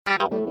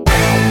Hey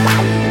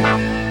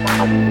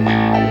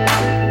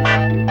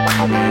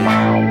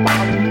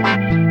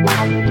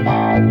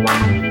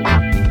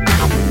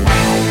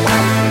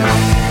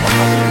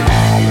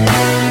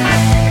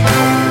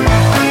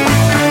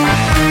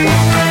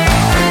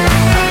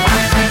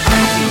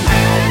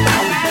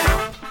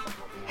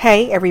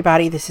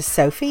everybody, this is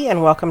Sophie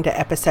and welcome to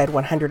episode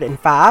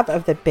 105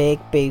 of the Big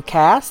Boo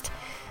Cast.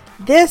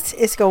 This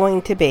is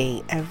going to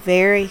be a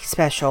very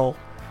special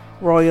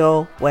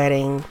royal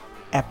wedding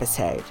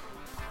episode.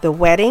 The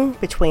wedding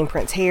between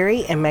Prince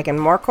Harry and Meghan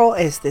Markle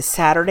is this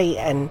Saturday,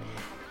 and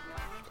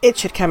it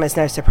should come as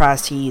no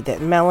surprise to you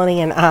that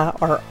Melanie and I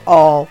are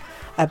all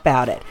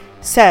about it.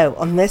 So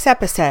on this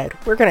episode,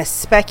 we're going to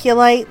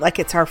speculate like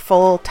it's our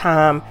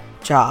full-time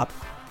job.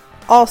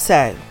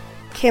 Also,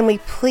 can we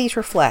please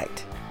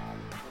reflect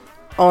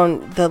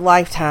on the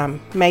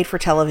Lifetime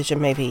made-for-television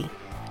movie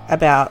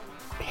about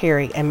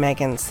Harry and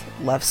Meghan's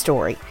love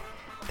story?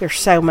 There's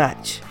so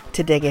much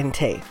to dig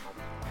into.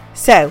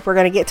 So, we're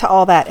going to get to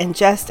all that in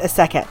just a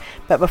second.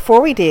 But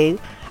before we do,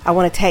 I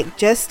want to take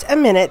just a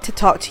minute to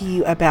talk to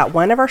you about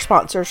one of our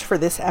sponsors for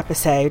this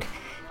episode,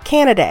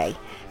 Canidae.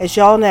 As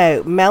y'all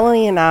know,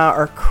 Melanie and I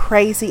are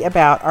crazy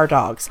about our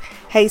dogs.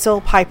 Hazel,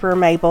 Piper,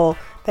 Mabel,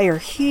 they are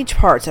huge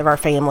parts of our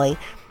family.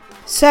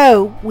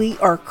 So we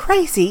are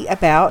crazy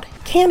about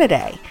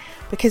Canidae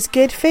because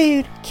good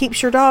food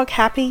keeps your dog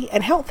happy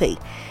and healthy.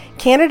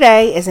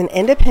 Canidae is an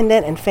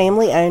independent and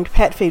family-owned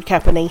pet food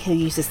company who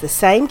uses the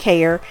same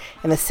care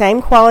and the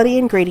same quality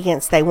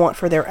ingredients they want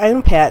for their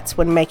own pets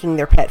when making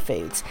their pet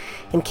foods.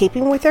 In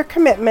keeping with their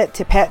commitment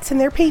to pets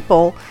and their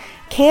people,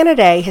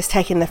 Canidae has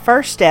taken the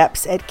first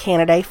steps at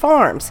Canidae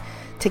Farms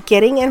to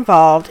getting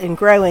involved in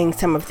growing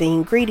some of the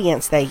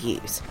ingredients they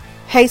use.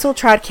 Hazel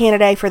tried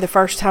Canidae for the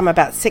first time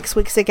about 6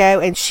 weeks ago,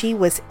 and she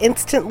was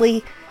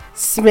instantly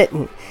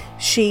smitten.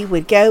 She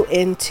would go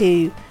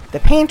into the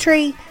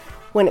pantry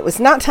when it was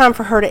not time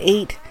for her to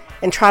eat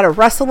and try to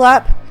rustle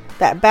up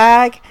that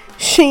bag.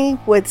 She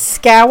would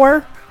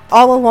scour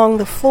all along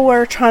the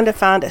floor trying to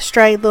find a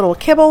stray little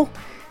kibble.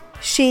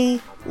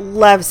 She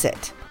loves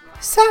it.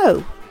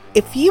 So,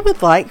 if you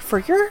would like for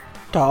your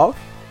dog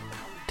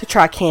to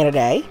try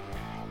Canidae,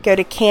 go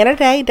to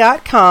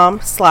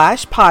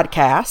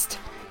canidae.com/podcast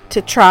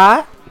to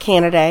try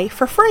Canidae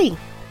for free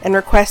and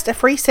request a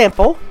free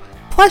sample.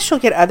 Plus, you'll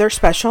get other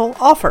special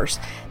offers.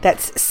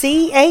 That's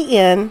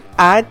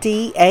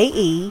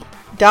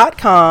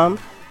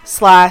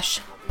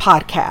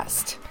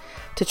canidae.com/podcast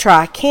to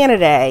try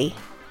Canidae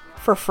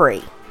for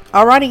free.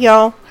 Alrighty,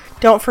 y'all.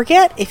 Don't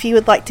forget, if you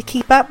would like to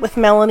keep up with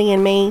Melanie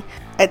and me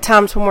at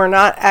times when we're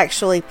not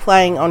actually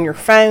playing on your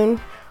phone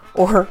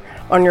or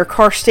on your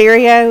car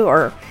stereo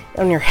or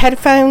on your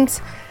headphones,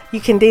 you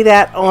can do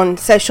that on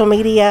social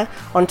media.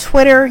 On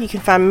Twitter, you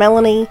can find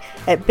Melanie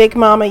at Big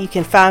Mama. You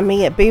can find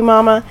me at Boo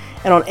Mama.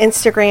 And on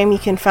Instagram, you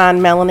can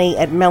find Melanie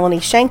at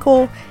Melanie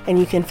Shankle. And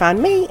you can find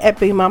me at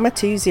Boo Mama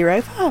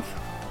 205.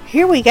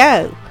 Here we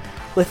go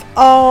with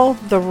all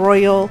the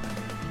royal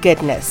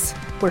goodness.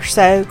 We're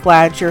so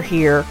glad you're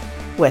here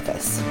with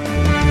us.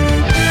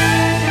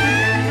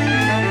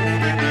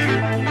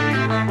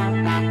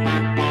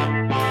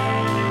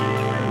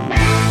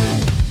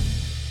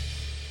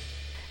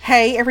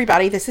 Hey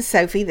everybody, this is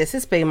Sophie, this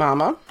is Boo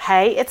Mama.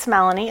 Hey, it's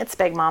Melanie, it's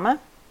Big Mama.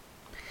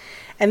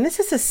 And this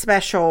is a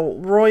special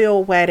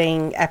royal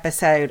wedding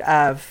episode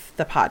of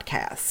the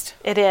podcast.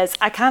 It is.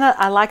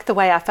 I like the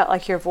way I felt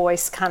like your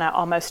voice kind of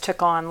almost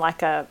took on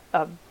like a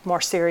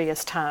more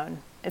serious tone.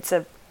 It's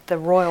the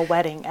royal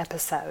wedding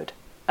episode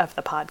of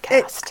the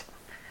podcast.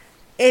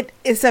 It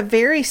is a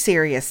very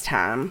serious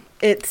time.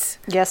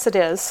 Yes, it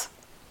is.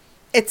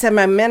 It's a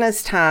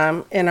momentous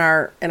time in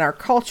our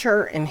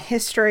culture and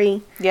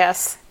history.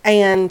 Yes.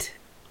 And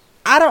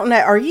I don't know,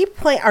 are you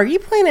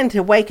planning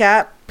to wake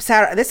up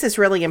Saturday? This is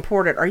really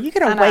important. Are you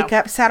going to wake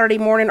up Saturday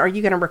morning, or are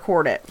you going to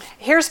record it?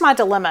 Here's my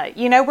dilemma.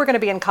 You know, we're going to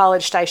be in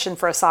College Station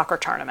for a soccer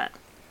tournament.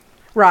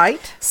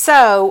 Right.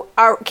 So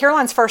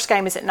Caroline's first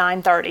game is at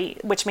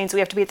 9:30, which means we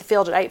have to be at the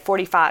field at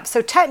 8:45.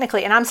 So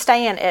technically, and I'm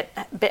staying at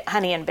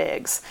Honey and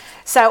Biggs.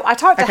 So I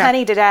talked to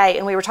Honey today,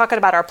 and we were talking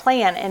about our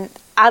plan. And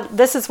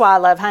this is why I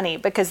love Honey,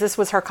 because this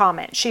was her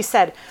comment. She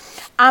said,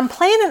 I'm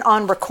planning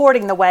on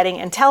recording the wedding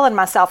and telling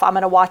myself I'm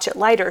going to watch it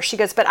later. She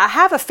goes, but I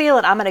have a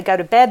feeling I'm going to go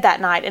to bed that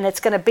night, and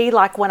it's going to be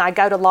like when I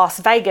go to Las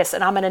Vegas,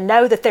 and I'm going to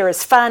know that there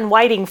is fun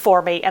waiting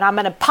for me, and I'm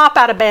going to pop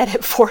out of bed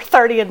at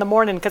 4:30 in the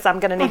morning because I'm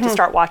going to need to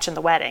start watching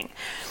the wedding.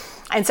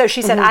 And so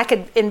she said, I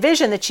could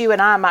envision that you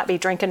and I might be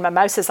drinking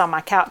mimosas on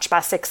my couch by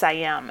 6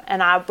 a.m.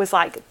 And I was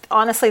like,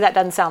 honestly, that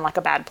doesn't sound like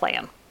a bad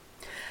plan.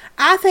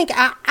 I think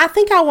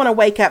I want to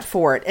wake up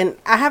for it, and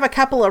I have a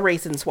couple of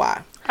reasons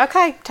why.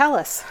 Okay, tell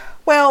us.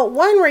 Well,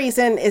 one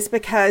reason is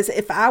because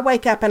if I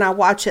wake up and I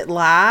watch it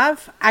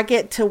live, I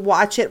get to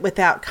watch it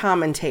without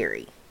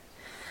commentary.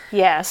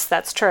 Yes,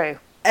 that's true.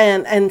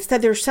 And so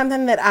there's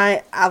something that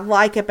I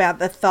like about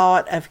the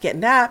thought of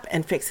getting up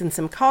and fixing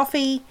some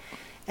coffee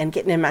and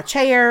getting in my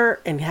chair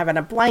and having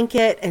a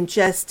blanket and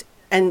just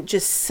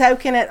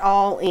soaking it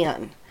all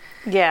in.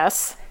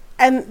 Yes.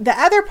 And the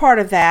other part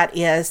of that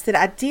is that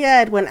I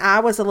did, when I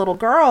was a little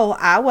girl,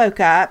 I woke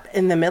up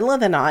in the middle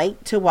of the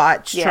night to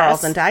watch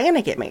Charles and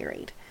Diana get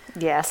married.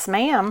 Yes,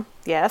 ma'am.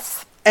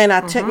 Yes. And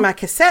I took my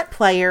cassette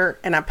player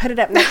and I put it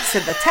up next to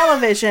the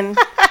television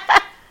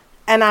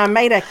and I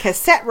made a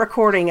cassette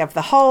recording of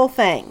the whole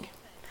thing.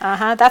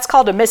 That's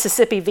called a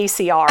Mississippi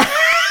VCR.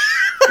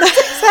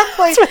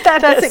 That's what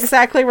that's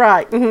exactly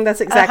right.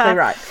 That's exactly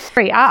right.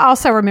 I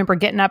also remember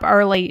getting up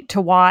early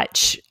to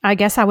watch, I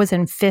guess I was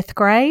in 5th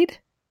grade,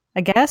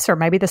 or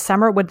maybe the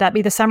summer. Would that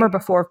be the summer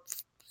before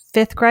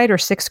 5th grade or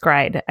 6th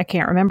grade? I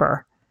can't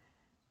remember.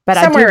 But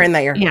somewhere in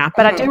there. Yeah,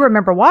 but I do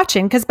remember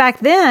watching, because back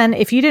then,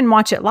 if you didn't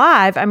watch it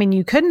live, I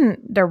mean,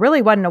 there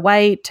really wasn't a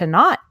way to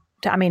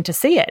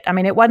see it. I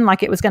mean, it wasn't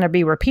like it was going to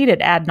be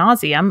repeated ad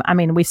nauseum. I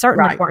mean, we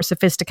certainly weren't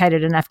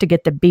sophisticated enough to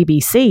get the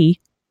BBC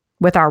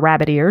with our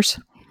rabbit ears.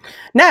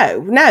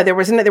 No, there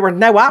was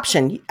no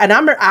option. And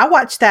I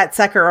watched that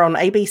sucker on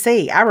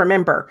ABC. I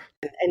remember.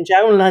 And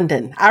Joan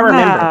London. I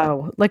remember.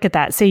 Oh, look at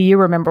that. See, you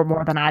remember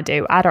more than I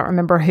do. I don't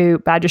remember who,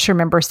 but I just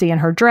remember seeing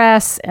her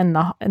dress, and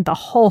the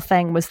whole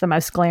thing was the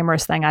most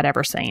glamorous thing I'd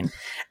ever seen.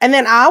 And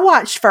then I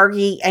watched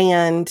Fergie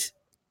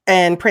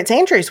and Prince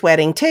Andrew's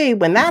wedding too,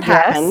 when that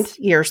happened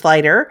years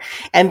later.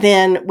 And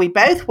then we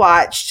both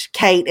watched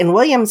Kate and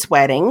William's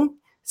wedding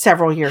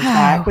several years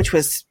back, which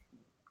was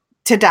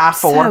to die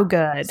for. So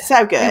good.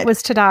 It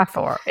was to die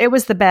for. It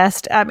was the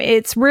best.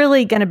 It's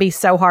really going to be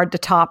so hard to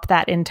top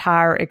that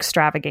entire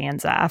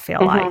extravaganza, I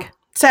feel like.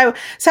 So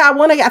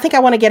I think I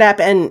want to get up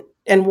and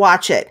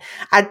watch it.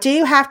 I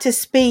do have to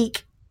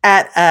speak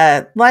at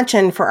a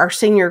luncheon for our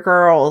senior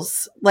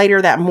girls later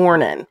that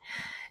morning.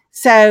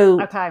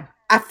 So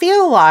I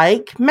feel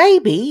like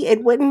maybe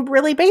it wouldn't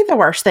really be the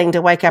worst thing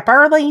to wake up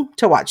early,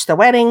 to watch the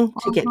wedding,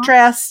 to get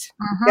dressed,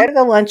 go to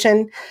the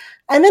luncheon,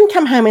 and then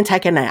come home and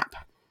take a nap.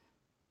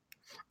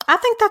 I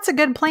think that's a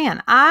good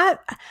plan. I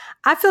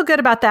feel good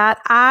about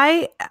that.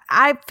 I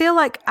feel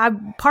like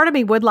part of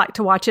me would like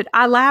to watch it.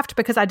 I laughed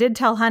because I did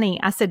tell Honey,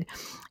 I said,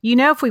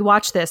 if we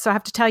watch this, so I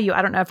have to tell you,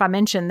 I don't know if I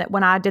mentioned that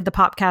when I did the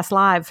Popcast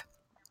Live,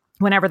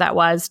 whenever that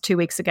was, 2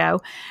 weeks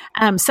ago,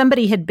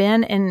 somebody had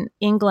been in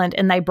England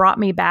and they brought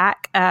me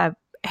back a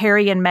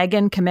Harry and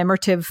Meghan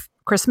commemorative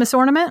Christmas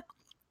ornament.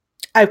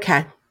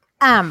 Okay.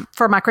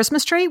 For my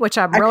Christmas tree, which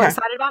I'm really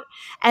excited about.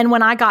 And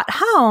when I got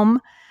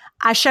home,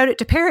 I showed it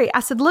to Perry. I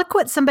said, look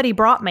what somebody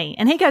brought me.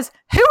 And he goes,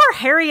 who are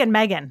Harry and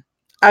Meghan?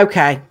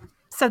 Okay.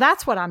 So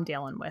that's what I'm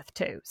dealing with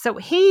too. So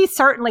he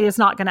certainly is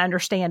not going to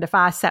understand if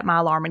I set my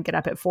alarm and get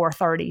up at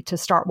 4:30 to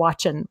start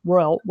watching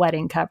royal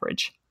wedding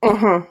coverage.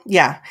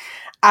 Yeah.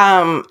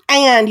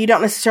 And you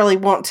don't necessarily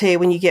want to,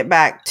 when you get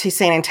back to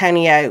San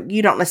Antonio,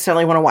 you don't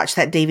necessarily want to watch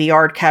that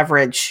DVR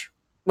coverage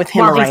with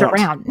him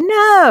around.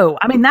 No.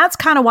 I mean, that's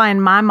kind of why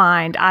in my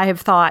mind, I have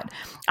thought,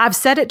 I've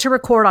set it to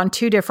record on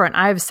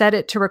I've set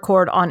it to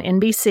record on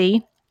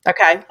NBC.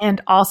 Okay. And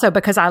also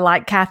because I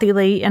like Kathy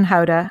Lee and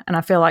Hoda, and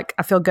I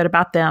feel good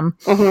about them.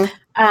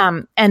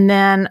 And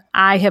then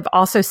I have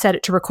also set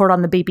it to record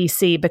on the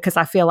BBC because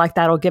I feel like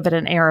that'll give it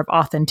an air of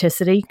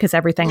authenticity, because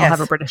everything will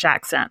have a British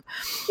accent.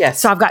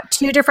 Yes. So I've got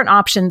 2 different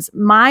options.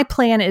 My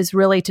plan is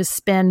really to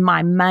spend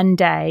my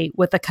Monday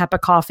with a cup of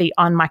coffee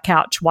on my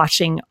couch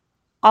watching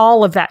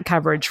all of that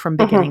coverage from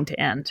beginning to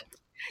end.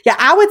 Yeah,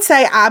 I would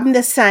say I'm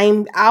the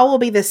same. I will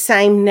be the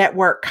same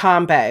network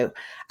combo.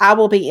 I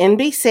will be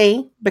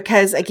NBC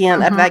because,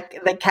 again, of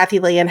the Kathy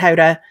Lee and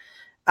Hoda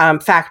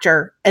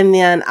factor. And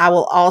then I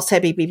will also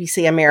be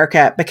BBC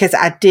America because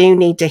I do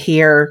need to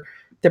hear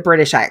the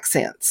British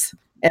accents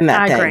in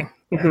that thing.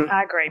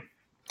 I agree.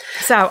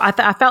 So I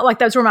felt like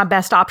those were my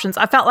best options.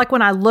 I felt like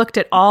when I looked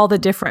at all the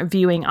different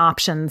viewing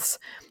options,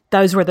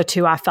 those were the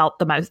 2 I felt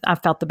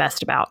the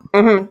best about.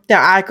 No,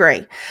 I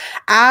agree.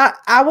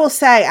 I will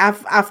say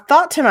I've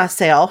thought to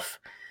myself,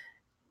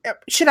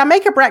 should I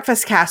make a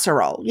breakfast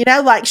casserole? Should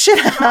I? Should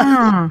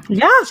I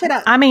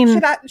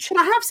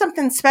have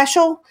something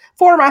special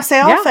for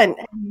myself? Yeah. And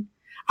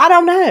I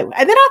don't know.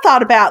 And then I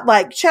thought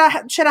about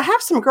should I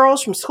have some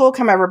girls from school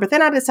come over? But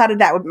then I decided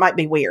that might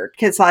be weird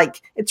because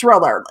it's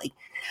real early.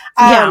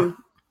 Yeah.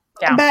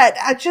 But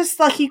I just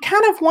you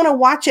kind of want to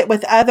watch it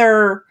with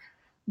other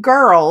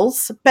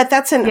girls, but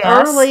that's an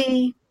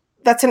early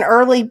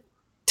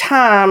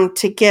time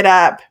to get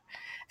up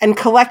and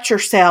collect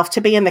yourself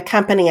to be in the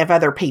company of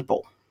other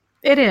people.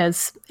 It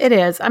is.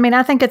 I mean,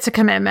 I think it's a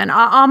commitment.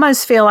 I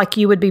almost feel like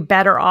you would be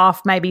better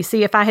off maybe.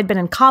 See, if I had been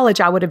in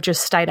college, I would have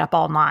just stayed up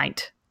all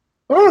night.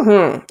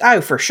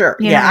 Oh, for sure.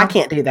 I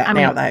can't do that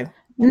now though.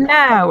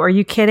 No, are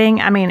you kidding?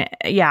 I mean,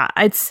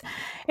 it's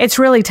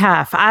really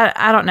tough.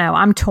 I don't know.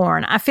 I'm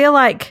torn. I feel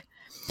like,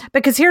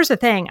 because here's the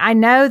thing. I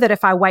know that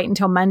if I wait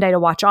until Monday to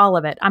watch all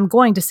of it, I'm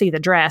going to see the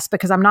dress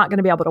because I'm not going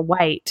to be able to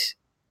wait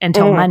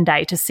until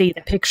Monday to see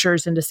the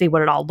pictures and to see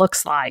what it all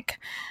looks like.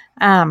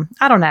 I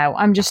don't know.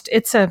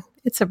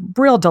 It's a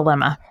real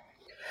dilemma.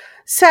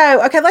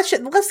 So, okay,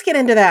 let's get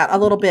into that a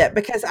little bit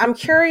because I'm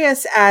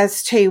curious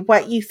as to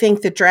what you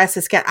think the dress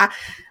is going to,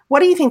 what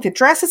do you think the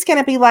dress is going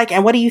to be like?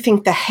 And what do you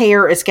think the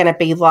hair is going to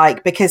be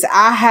like? Because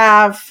I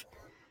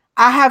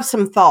have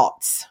some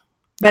thoughts.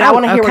 But I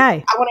want to hear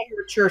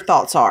what your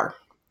thoughts are.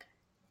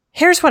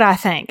 Here's what I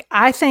think.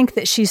 I think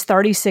that she's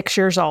 36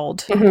 years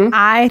old. Mm-hmm.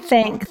 I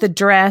think the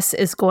dress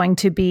is going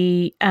to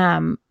be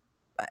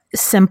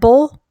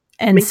simple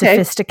and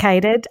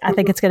sophisticated. I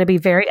think it's going to be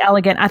very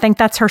elegant. I think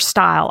that's her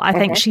style. I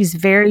think she's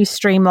very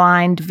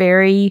streamlined,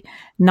 very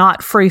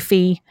not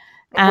froofy.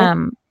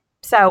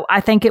 So I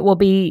think it'll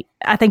be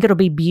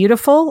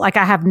beautiful. Like,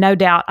 I have no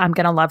doubt I'm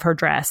going to love her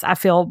dress. I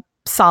feel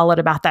solid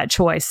about that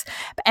choice.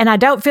 And I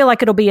don't feel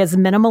like it'll be as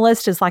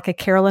minimalist as like a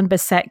Carolyn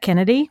Bessette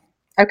Kennedy.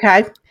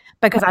 Okay.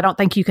 Because I don't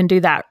think you can do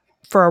that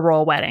for a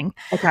royal wedding.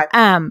 Okay.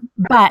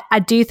 But I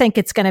do think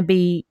it's going to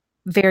be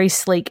very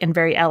sleek and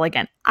very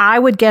elegant. I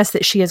would guess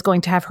that she is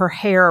going to have her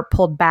hair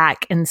pulled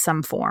back in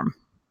some form.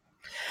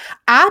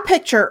 I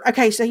picture,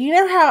 so you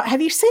know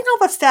have you seen all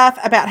the stuff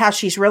about how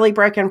she's really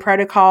broken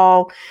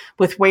protocol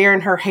with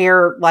wearing her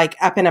hair like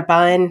up in a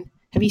bun?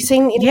 Have you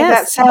seen any of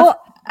that stuff?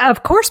 Well,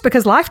 of course,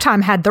 because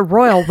Lifetime had the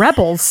Royal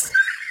Rebels.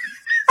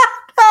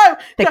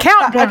 The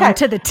countdown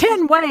to the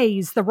 10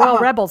 ways, the Royal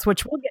Rebels,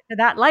 which we'll get to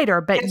that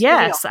later. But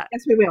yes,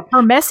 we will.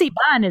 Her messy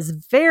bun is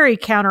very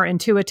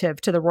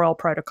counterintuitive to the royal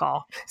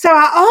protocol. So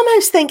I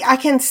almost think I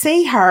can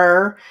see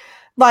her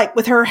like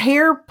with her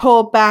hair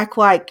pulled back,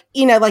 like,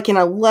 like in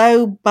a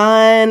low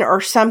bun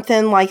or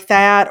something like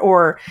that,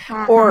 or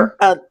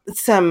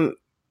some,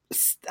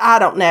 I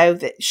don't know,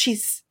 that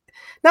she's,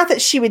 not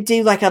that she would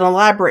do like an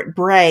elaborate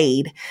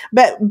braid,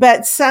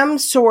 but some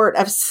sort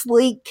of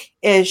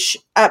sleek-ish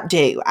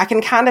updo. I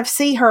can kind of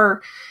see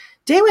her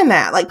doing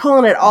that, like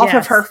pulling it off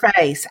of her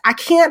face. I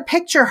can't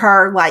picture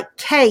her like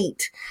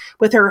Kate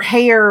with her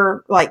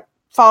hair like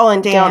falling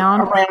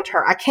down around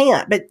her. I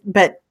can't,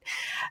 but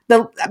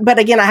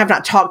again, I have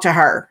not talked to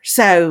her.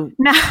 So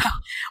no,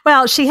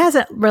 well, she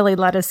hasn't really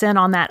let us in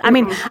on that. I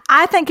mean,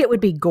 I think it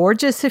would be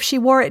gorgeous if she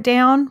wore it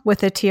down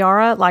with a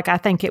tiara. Like, I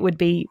think it would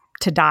be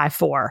to die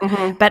for.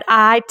 But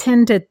I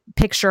tend to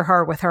picture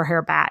her with her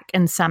hair back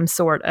in some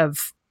sort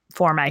of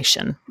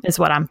formation is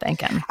what I'm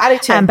thinking. I do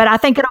too. But I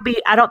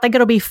don't think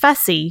it'll be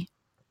fussy.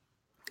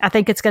 I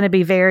think it's going to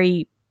be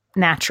very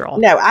natural.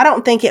 No, I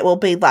don't think it will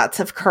be lots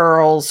of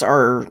curls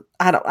or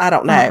I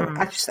don't know.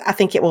 I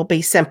think it will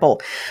be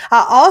simple.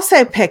 I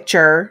also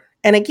picture,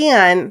 and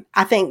again,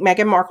 I think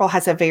Meghan Markle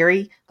has a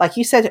very, like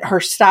you said, her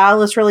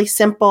style is really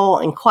simple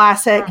and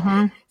classic.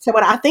 So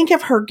when I think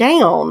of her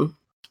gown,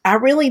 I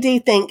really do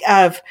think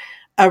of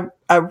a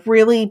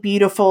really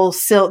beautiful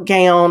silk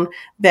gown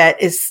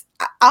that is,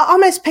 I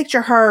almost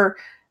picture her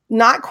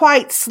not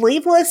quite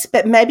sleeveless,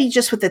 but maybe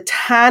just with the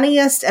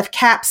tiniest of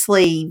cap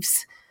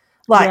sleeves,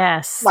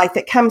 like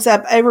that comes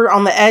up over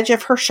on the edge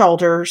of her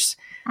shoulders,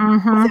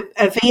 with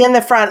a V in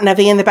the front and a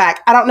V in the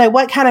back. I don't know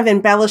what kind of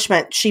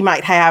embellishment she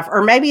might have,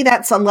 or maybe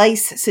that's a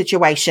lace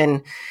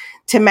situation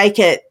to make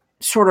it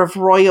sort of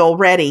royal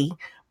ready.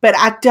 But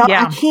I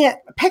can't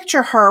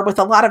picture her with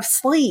a lot of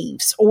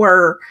sleeves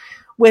or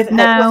with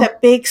a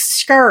big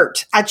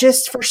skirt. I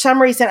just, for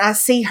some reason, I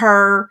see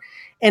her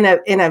in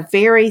a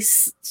very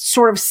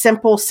sort of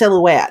simple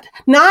silhouette,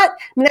 not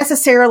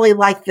necessarily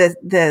like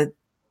the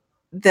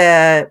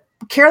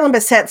Carolyn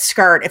Bessette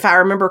skirt, if I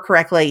remember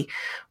correctly,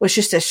 was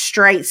just a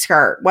straight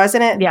skirt,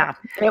 wasn't it? Yeah,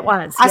 it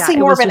was. I see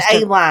more of an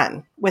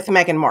A-line with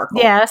Meghan Markle.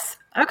 Yes.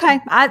 Okay.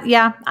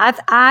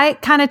 I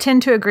kind of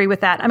tend to agree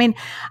with that. I mean,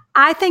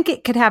 I think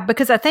it could have,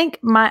 because I think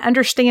my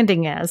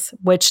understanding is,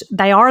 which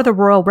they are the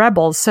Royal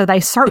Rebels, so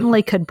they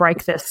certainly could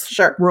break this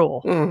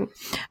rule.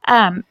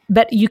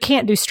 But you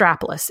can't do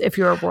strapless if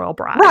you're a royal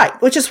bride.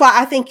 Right. Which is why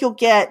I think you'll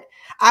get,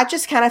 I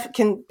just kind of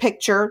can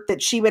picture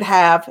that she would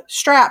have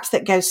straps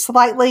that go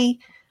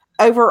slightly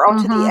over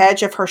onto the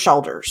edge of her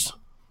shoulders.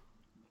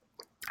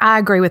 I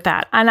agree with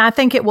that. And I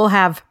think it will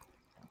have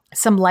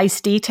some lace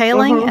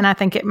detailing, and I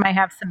think it may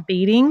have some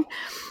beading.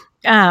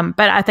 But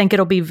I think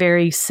it'll be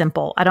very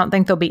simple. I don't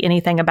think there'll be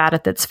anything about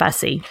it that's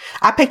fussy.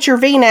 I picture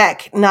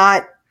V-neck,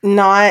 not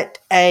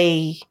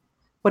a,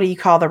 what do you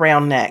call the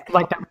round neck?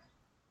 Like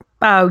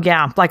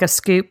a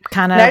scoop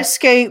kind of. No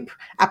scoop.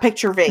 I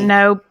picture V.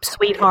 No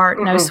sweetheart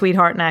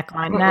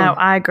neckline. No,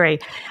 I agree.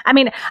 I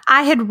mean,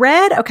 I had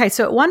read,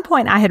 so at one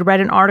point I had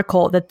read an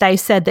article that they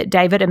said that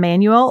David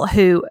Emanuel,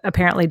 who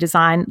apparently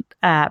designed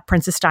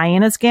Princess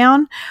Diana's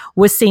gown,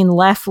 was seen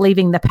left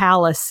leaving the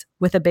palace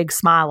with a big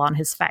smile on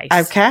his face.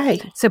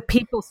 Okay. So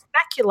people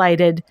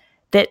speculated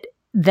that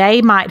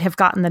they might have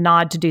gotten the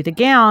nod to do the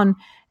gown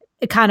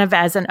kind of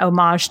as an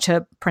homage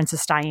to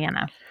Princess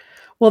Diana.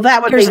 Well,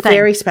 that would be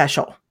very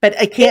special, but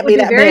it can't be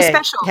that big.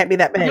 Special. It can't be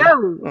that big.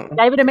 No,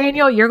 David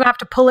Emanuel, you're going to have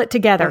to pull it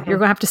together. You're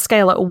going to have to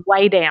scale it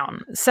way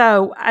down.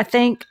 So I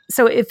think,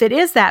 if it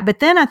is that,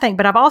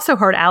 but I've also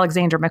heard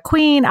Alexander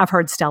McQueen. I've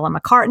heard Stella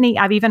McCartney.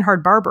 I've even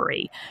heard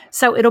Burberry.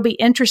 So it'll be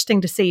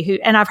interesting to see who,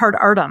 and I've heard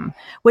Erdem,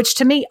 which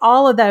to me,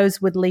 all of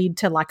those would lead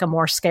to like a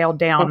more scaled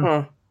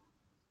down,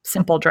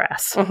 simple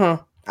dress.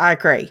 I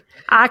agree.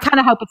 I kind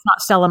of hope it's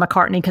not Stella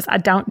McCartney because I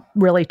don't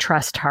really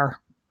trust her.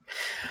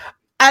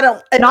 I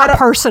don't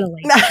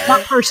personally.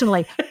 Not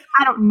personally.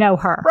 I don't know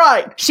her.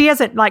 Right. She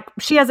hasn't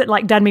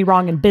done me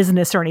wrong in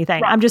business or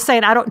anything. Right. I'm just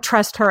saying I don't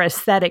trust her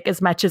aesthetic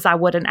as much as I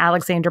would an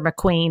Alexander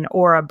McQueen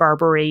or a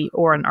Burberry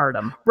or an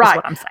Erdem. Right.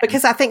 What I'm saying.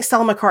 Because I think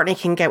Stella McCartney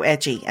can go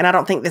edgy. And I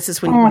don't think this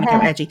is when you want to go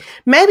edgy.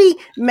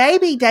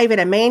 Maybe David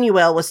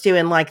Emmanuel was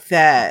doing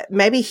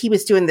maybe he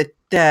was doing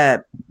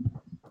the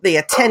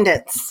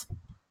attendants.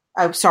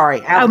 Oh,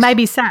 sorry. Alex.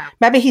 Maybe so.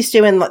 Maybe he's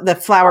doing the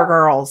Flower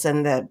Girls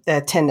and the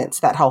attendants,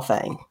 that whole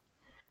thing.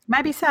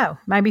 Maybe so.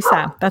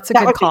 That's a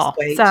good call.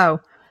 Sweet. So,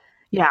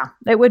 yeah,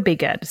 it would be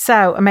good.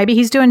 So maybe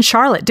he's doing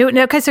Charlotte.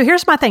 Okay, so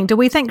here's my thing. Do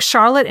we think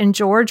Charlotte and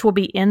George will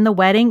be in the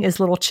wedding as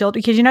little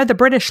children? Because the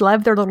British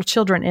love their little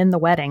children in the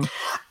wedding.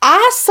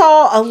 I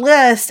saw a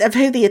list of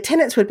who the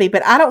attendants would be,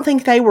 but I don't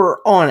think they were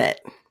on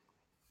it.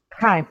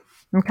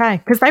 Okay,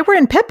 because they were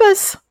in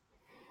Pippa's.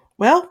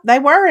 Well, they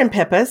were in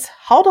Pippa's.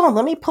 Hold on,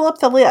 let me pull up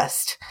the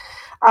list.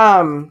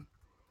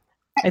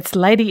 It's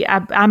Lady. I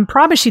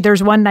promise you,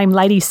 there's one named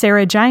Lady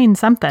Sarah Jane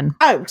something.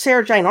 Oh,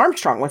 Sarah Jane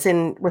Armstrong was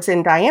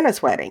in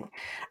Diana's wedding.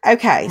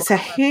 Okay, so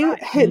who?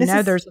 There's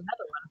another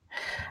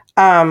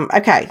one.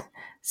 Okay,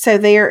 so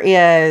there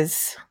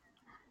is.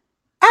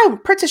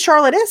 Oh, Princess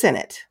Charlotte is in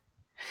it.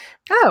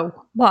 Oh,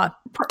 what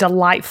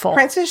delightful!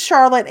 Princess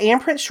Charlotte and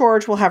Prince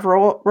George will have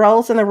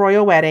roles in the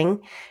royal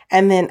wedding,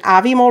 and then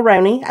Ivy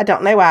Mulroney. I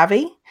don't know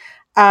Ivy.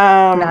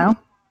 No,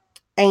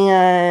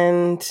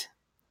 and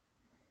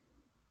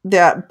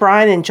the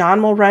Brian and John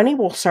Mulroney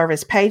will serve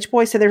as page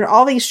boys. So there's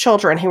all these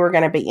children who are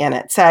going to be in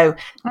it. So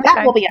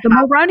that will be the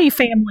Mulroney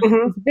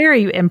family is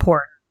very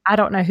important. I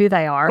don't know who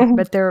they are,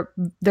 but they're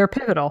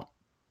pivotal.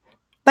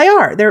 They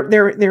are.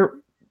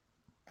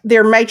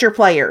 They're major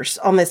players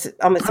on this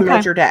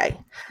major day.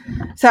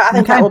 So I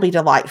think that will be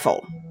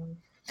delightful.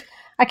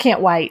 I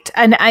can't wait.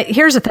 And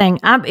here's the thing.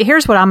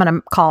 Here's what I'm going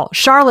to call.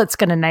 Charlotte's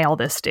going to nail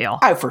this deal.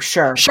 Oh, for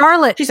sure.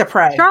 Charlotte. She's a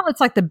pro.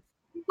 Charlotte's like the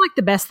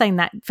best thing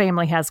that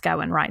family has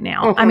going right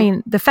now. I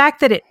mean, the fact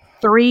that at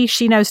 3,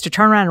 she knows to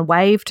turn around and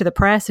wave to the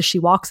press as she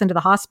walks into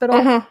the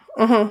hospital.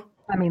 I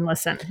mean,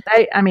 listen,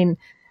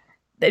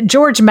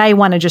 George may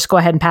want to just go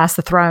ahead and pass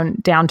the throne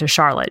down to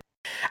Charlotte.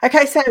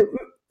 Okay. So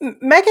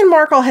Meghan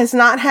Markle has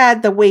not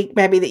had the week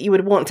maybe that you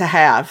would want to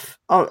have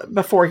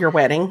before your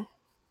wedding.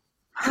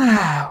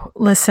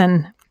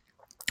 Listen,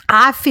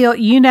 I feel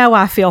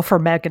for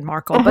Meghan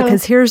Markle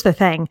because here's the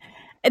thing.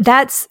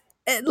 That's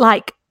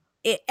like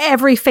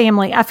every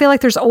family. I feel like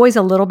there's always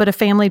a little bit of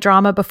family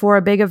drama before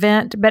a big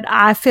event, but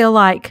I feel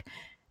like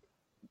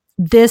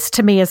this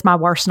to me is my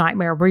worst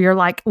nightmare where you're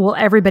like, well,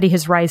 everybody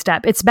has raised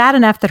up. It's bad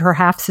enough that her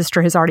half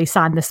sister has already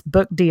signed this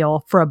book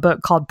deal for a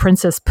book called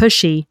Princess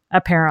Pushy,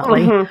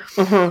 apparently.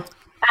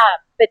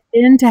 But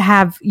then to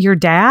have your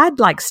dad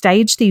like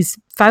stage these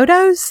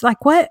photos,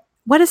 like what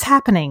is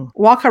happening?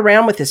 Walk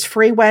around with his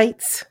free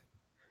weights.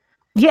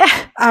 Yeah.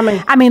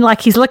 I mean, like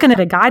he's looking at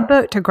a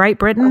guidebook to Great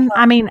Britain.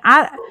 I mean,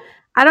 I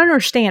don't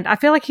understand. I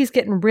feel like he's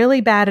getting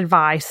really bad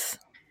advice.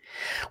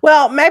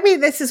 Well, maybe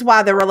this is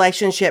why the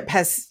relationship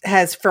has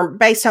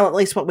based on at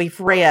least what we've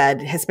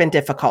read, has been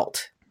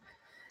difficult.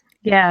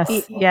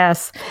 Yes.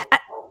 Yes.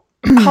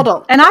 Hold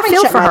on. And I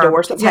feel for her.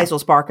 Door since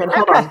Hazel's barking.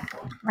 Hold on.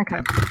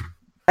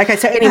 Okay.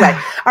 So anyway,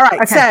 all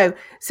right. Okay.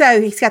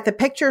 So he's got the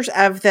pictures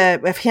of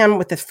him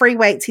with the free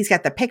weights. He's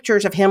got the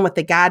pictures of him with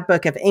the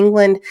guidebook of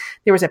England.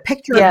 There was a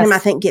picture of him, I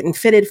think, getting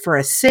fitted for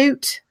a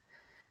suit.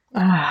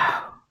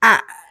 And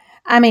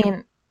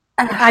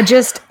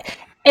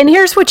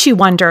here's what you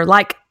wonder,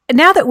 like,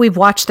 now that we've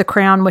watched The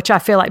Crown, which I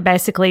feel like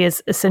basically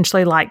is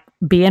essentially like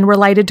being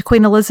related to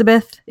Queen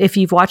Elizabeth, if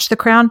you've watched The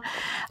Crown,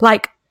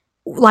 like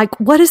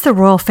what is the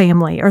royal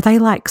family? Are they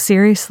like,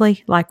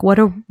 seriously? Like, what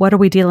are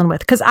we dealing with?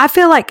 Because I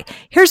feel like,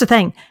 here's the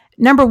thing.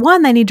 Number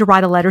one, they need to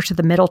write a letter to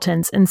the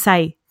Middletons and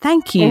say,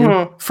 thank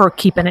you for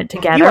keeping it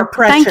together. You are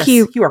precious. Thank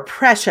you. You are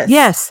precious.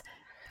 Yes.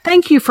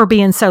 Thank you for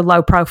being so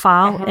low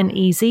profile and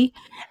easy.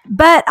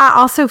 But I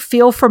also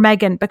feel for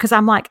Meghan because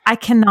I'm like, I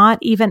cannot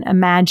even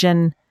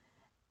imagine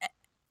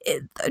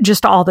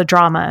just all the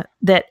drama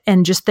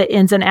and just the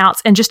ins and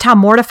outs and just how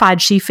mortified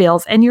she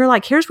feels. And you're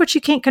like, here's what you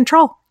can't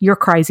control. Your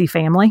crazy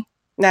family.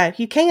 No,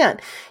 you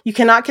can't. You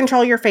cannot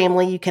control your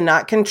family. You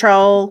cannot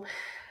control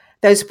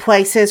those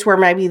places where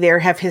maybe there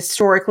have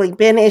historically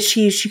been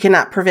issues. You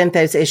cannot prevent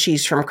those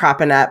issues from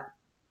cropping up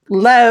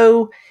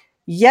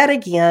yet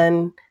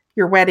again,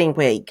 your wedding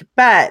week.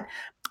 But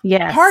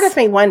yes, part of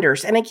me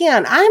wonders, and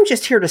again, I'm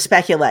just here to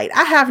speculate.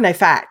 I have no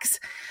facts.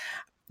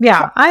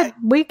 Yeah,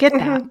 we get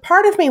that.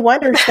 Part of me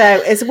wonders,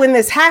 though, is when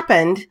this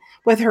happened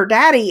with her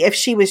daddy, if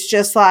she was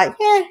just like,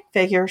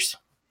 figures,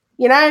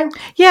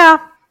 Yeah.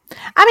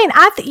 I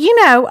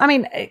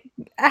mean,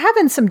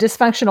 having some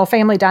dysfunctional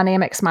family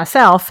dynamics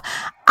myself,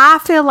 I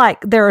feel like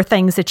there are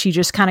things that you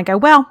just kind of go,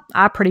 well,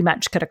 I pretty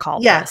much could have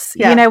called this.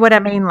 Yeah. You know what I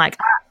mean? Like,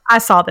 I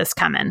saw this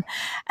coming.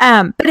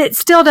 But it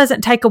still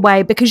doesn't take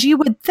away, because you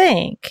would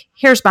think,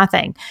 here's my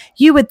thing.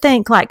 You would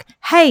think like,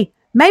 hey,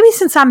 maybe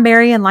since I'm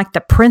marrying like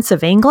the Prince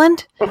of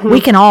England, we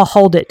can all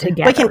hold it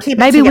together. We can keep it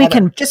maybe together. We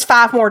can just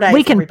 5 more days,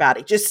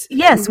 everybody.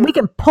 Yes, we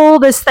can pull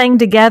this thing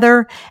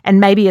together and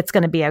maybe it's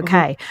going to be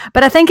okay.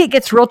 But I think it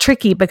gets real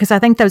tricky because I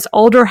think those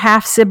older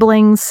half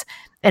siblings,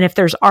 and if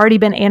there's already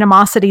been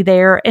animosity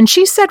there, and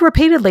she said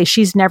repeatedly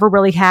she's never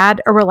really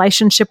had a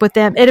relationship with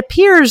them. It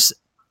appears,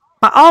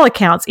 by all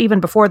accounts, even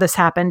before this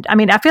happened, I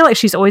mean, I feel like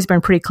she's always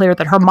been pretty clear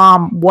that her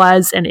mom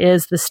was and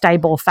is the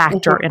stable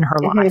factor in her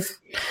life.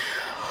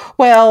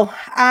 Well,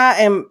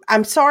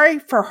 I'm sorry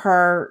for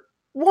her.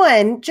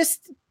 One,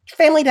 just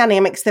family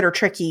dynamics that are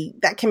tricky,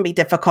 that can be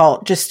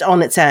difficult just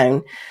on its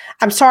own.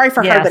 I'm sorry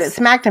for her that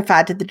it's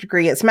magnified to the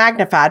degree it's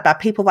magnified by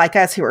people like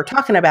us who are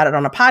talking about it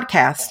on a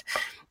podcast.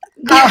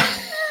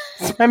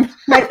 So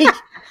maybe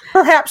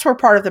perhaps we're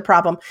part of the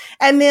problem.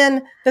 And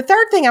then the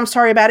third thing I'm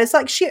sorry about is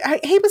like he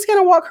was going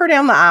to walk her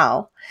down the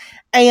aisle.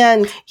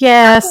 And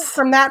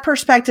from that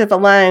perspective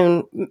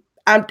alone,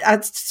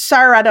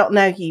 sir, I don't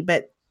know you,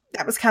 but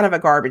that was kind of a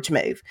garbage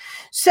move.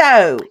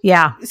 So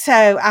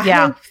I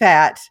hope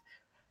that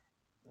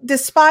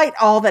despite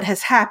all that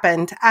has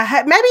happened,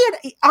 maybe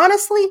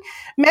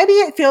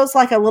it feels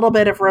like a little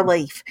bit of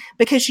relief,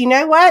 because you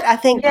know what? I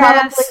think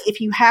probably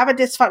if you have a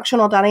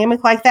dysfunctional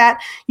dynamic like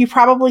that, you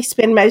probably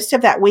spend most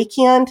of that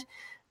weekend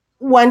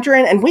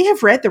wondering, and we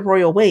have read the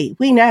Royal We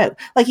know,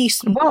 like you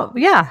spend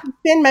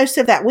most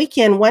of that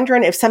weekend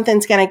wondering if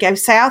something's going to go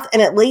south,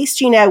 and at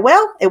least,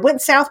 well, it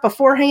went south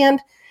beforehand.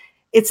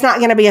 It's not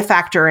going to be a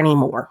factor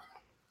anymore.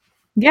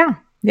 Yeah,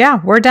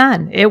 we're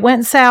done. It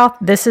went south.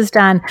 This is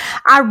done.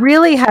 I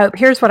really hope,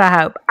 here's what I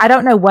hope. I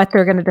don't know what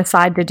they're going to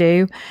decide to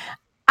do.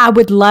 I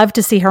would love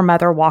to see her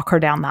mother walk her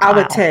down the aisle. I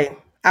would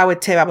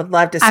too. I would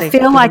love to see. I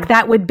feel like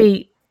that would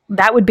be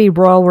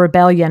Royal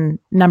Rebellion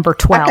number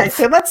 12. Okay,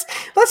 so let's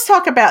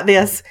talk about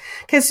this,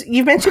 because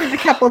you've mentioned it a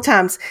couple of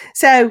times.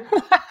 So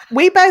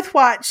we both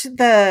watched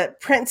the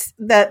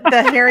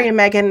Harry and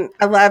Meghan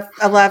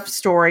a love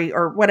story,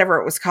 or whatever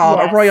it was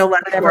called, a royal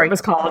love story. It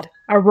was called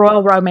a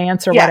royal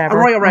romance or whatever. A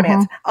royal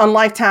romance on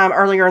Lifetime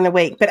earlier in the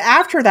week. But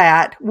after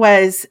that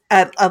was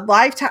a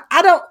Lifetime.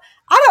 I don't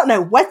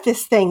know what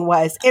this thing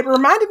was. It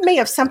reminded me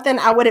of something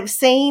I would have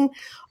seen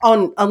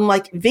on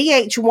like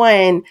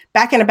VH1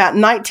 back in about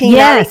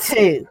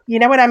 1992. Yes. You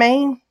know what I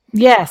mean?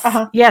 Yes.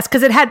 Yes,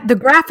 because it had, the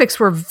graphics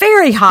were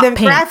very hot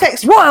pink.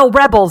 Graphics, Royal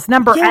Rebels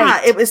number 8.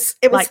 Yeah, it was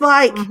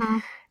like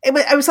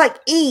it was like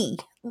E.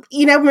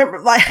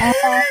 Remember like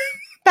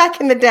back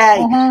in the day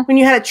when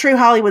you had a true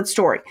Hollywood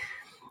story.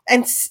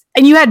 And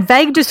you had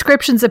vague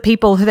descriptions of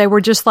people who they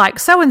were just like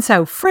so and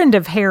so friend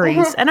of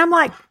Harry's, and I'm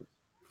like,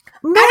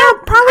 no,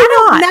 probably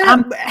not.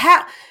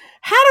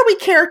 How do we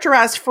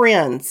characterize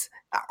friends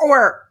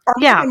or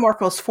Meghan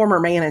Markle's former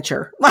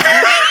manager?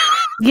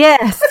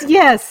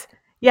 Yes.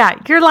 Yeah,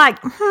 you're like,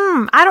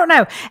 I don't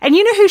know. And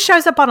you know who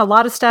shows up on a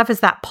lot of stuff is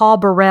that Paul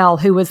Burrell,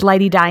 who was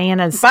Lady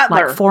Diana's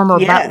former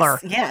butler.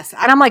 Yes.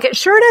 And I'm like, it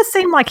sure does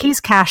seem like he's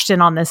cashed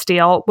in on this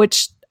deal,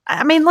 which,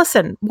 I mean,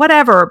 listen,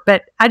 whatever.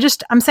 But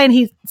I'm saying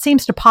he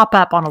seems to pop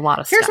up on a lot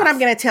of stuff. Here's what I'm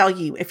going to tell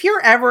you. If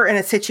you're ever in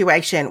a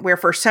situation where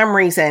for some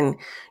reason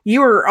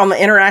you are on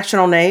the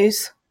international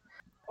news,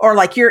 or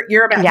like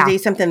you're about to do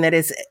something that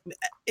is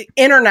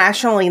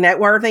internationally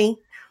noteworthy,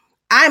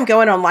 I'm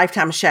going on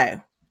Lifetime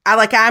show.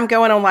 I'm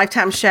going on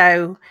Lifetime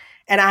show,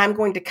 and I'm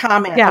going to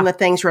comment on the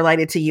things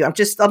related to you.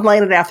 I'm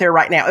laying it out there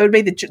right now. It would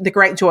be the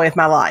great joy of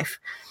my life.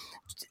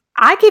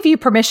 I give you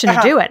permission to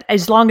do it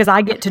as long as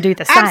I get to do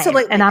the same.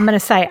 Absolutely. And I'm going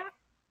to say,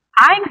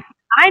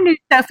 I knew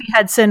Sophie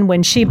Hudson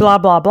when she blah,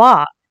 blah,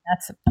 blah.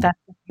 That's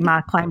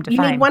my claim to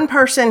fame. You need one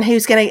person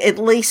who's going to at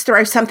least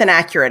throw something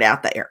accurate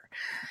out there.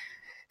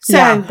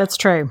 So, that's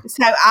true.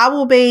 So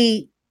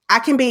I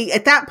can be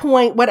at that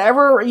point,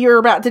 whatever you're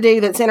about to do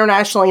that's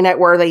internationally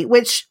noteworthy,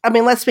 which, I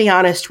mean, let's be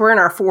honest, we're in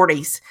our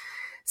 40s.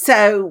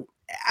 So,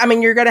 I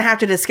mean, you're going to have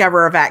to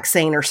discover a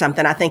vaccine or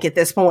something, I think, at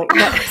this point.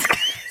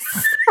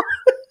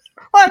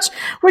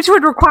 Which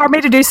would require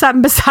me to do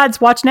something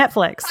besides watch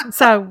Netflix.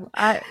 So,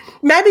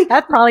 maybe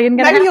that's probably going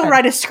to happen. Maybe you'll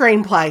write a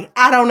screenplay.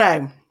 I don't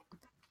know.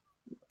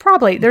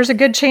 Probably. There's a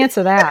good chance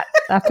of that.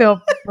 I feel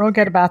real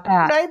good about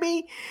that.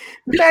 Maybe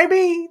there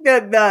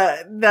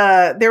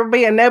will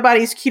be a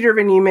Nobody's Cuter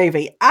Than You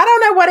movie. I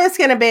don't know what it's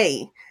going to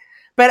be,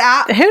 but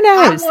who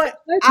knows?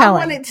 I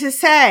wanted to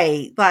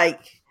say like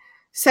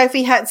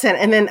Sophie Hudson,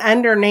 and then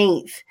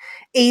underneath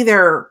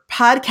either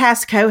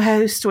podcast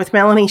co-host with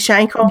Melanie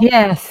Shankle,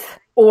 yes,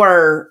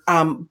 or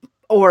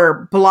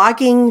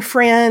blogging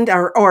friend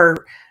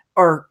or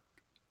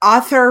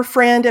author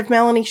friend of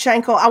Melanie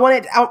Shankle. I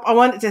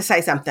wanted to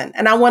say something,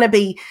 and I want to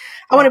be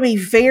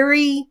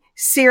very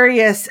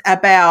serious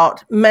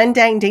about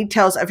mundane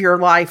details of your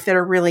life that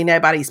are really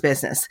nobody's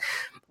business.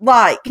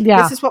 Like,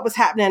 this is what was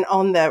happening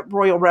on the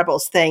Royal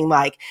Rebels thing.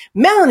 Like,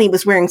 Melanie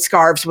was wearing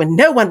scarves when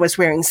no one was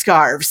wearing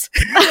scarves.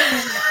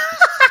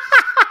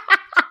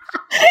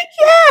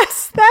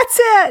 Yes, that's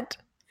it.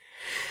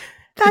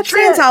 The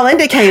trends all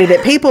indicated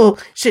that people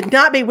should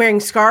not be wearing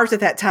scarves at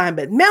that time,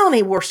 but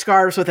Melanie wore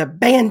scarves with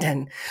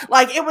abandon.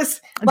 Like it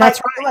was, like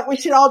we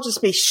should all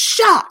just be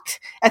shocked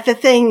at the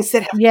things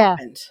that have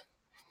happened.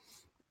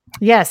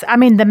 Yes. I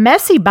mean, the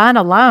messy bun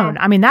alone,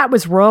 I mean, that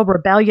was Royal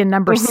Rebellion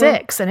number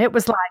 6. And it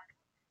was like,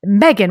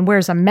 Megan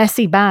wears a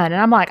messy bun.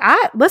 And I'm like,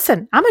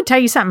 listen, I'm going to tell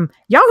you something.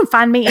 Y'all can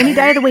find me any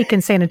day of the week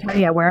in San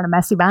Antonio wearing a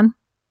messy bun.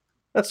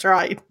 That's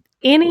right.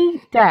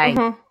 Any day.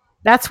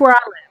 That's where I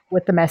live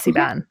with the messy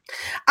bun.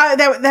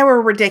 They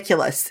were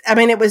ridiculous. I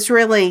mean, it was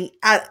really,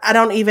 I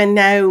don't even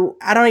know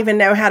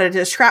how to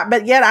describe,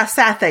 but yet I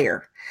sat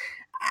there.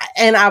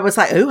 And I was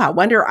like, ooh, I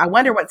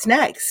wonder what's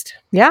next.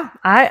 Yeah.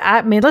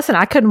 I mean, listen,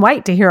 I couldn't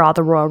wait to hear all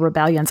the Royal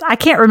Rebellions. I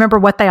can't remember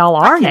what they all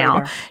are now.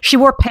 Either. She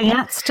wore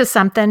pants to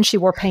something. She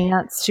wore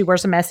pants. She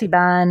wears a messy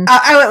bun.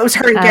 It was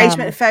her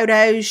engagement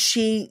photos.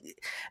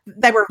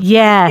 They were.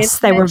 Yes.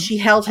 They were. She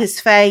held his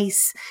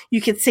face. You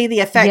could see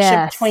the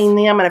affection between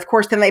them. And of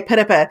course, then they put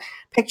up a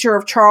picture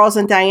of Charles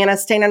and Diana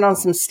standing on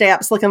some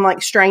steps looking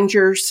like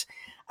strangers.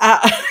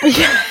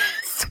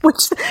 Yes.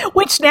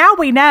 Which now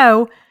we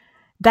know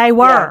they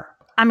were. Yeah.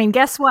 I mean,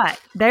 guess what?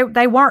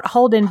 They weren't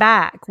holding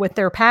back with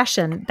their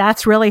passion.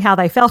 That's really how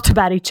they felt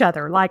about each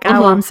other. Like,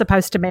 oh, I'm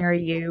supposed to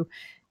marry you.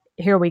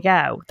 Here we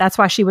go. That's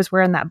why she was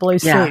wearing that blue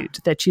suit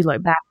that you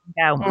look back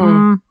and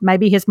go,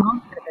 maybe his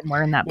mom could have been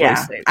wearing that blue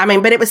suit. I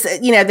mean, but it was,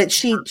 that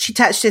she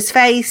touched his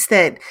face,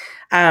 that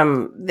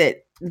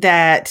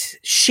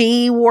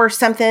she wore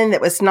something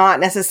that was not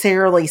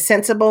necessarily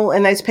sensible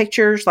in those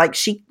pictures. Like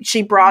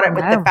she brought it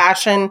with the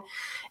fashion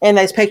in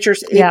those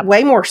pictures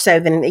way more so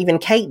than even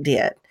Kate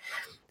did.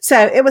 So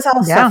it was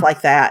all stuff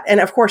like that. And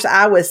of course,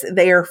 I was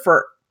there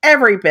for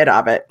every bit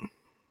of it.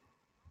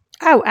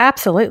 Oh,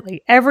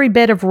 absolutely. Every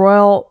bit of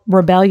Royal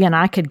Rebellion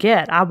I could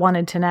get, I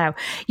wanted to know.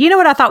 You know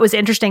what I thought was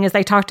interesting is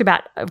they talked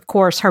about, of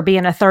course, her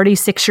being a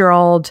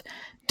 36-year-old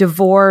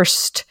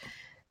divorced,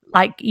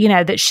 like,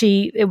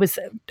 that it was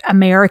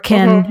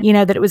American,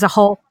 that it was a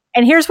whole.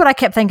 And here's what I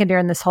kept thinking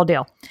during this whole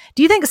deal.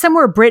 Do you think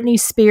somewhere Britney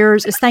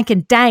Spears is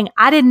thinking, dang,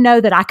 I didn't know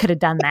that I could have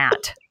done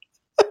that?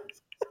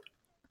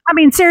 I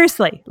mean,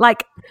 seriously,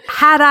 like,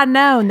 had I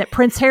known that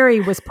Prince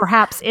Harry was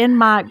perhaps in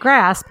my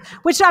grasp,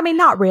 which, I mean,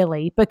 not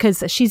really,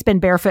 because she's been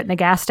barefoot in a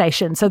gas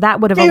station, so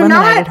that would have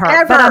eliminated her.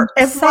 Ever, but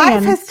if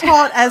life has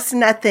taught us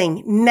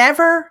nothing,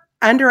 never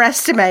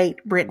underestimate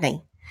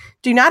Britney.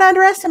 Do not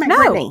underestimate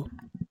Britney.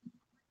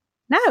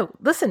 No,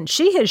 listen,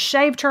 she has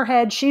shaved her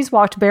head. She's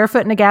walked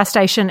barefoot in a gas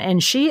station,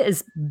 and she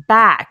is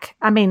back.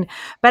 I mean,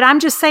 but I'm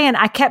just saying,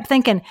 I kept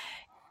thinking,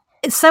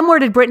 somewhere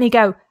did Britney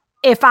go,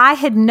 if I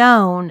had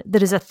known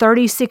that as a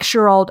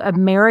 36-year-old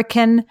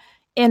American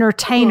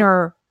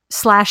entertainer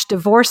 /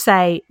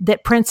 divorcee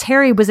that Prince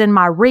Harry was in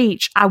my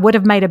reach, I would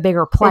have made a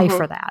bigger play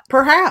for that.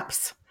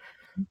 Perhaps.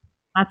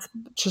 That's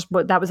just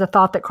that was a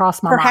thought that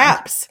crossed my mind.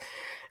 Perhaps.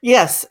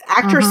 Yes.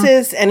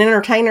 Actresses and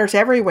entertainers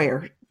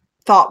everywhere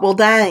thought, well,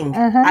 dang,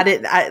 I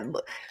didn't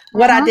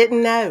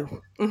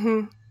know.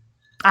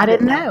 I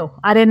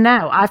didn't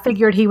know. I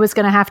figured he was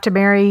going to have to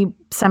marry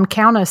some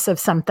countess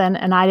of something.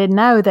 And I didn't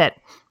know that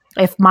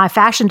if my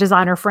fashion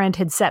designer friend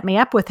had set me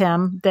up with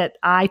him, that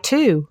I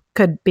too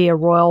could be a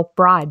royal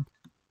bride.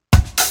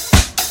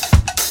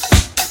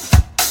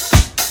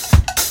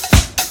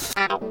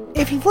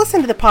 If you've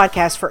listened to the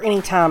podcast for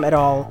any time at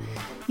all,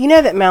 you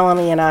know that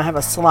Melanie and I have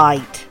a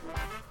slight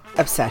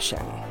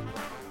obsession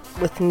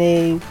with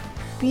new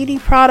beauty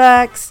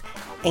products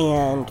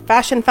and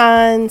fashion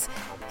finds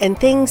and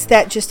things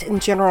that just in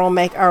general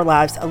make our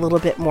lives a little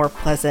bit more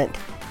pleasant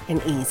and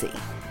easy.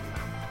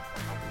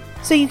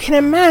 So you can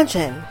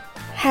imagine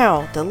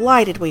how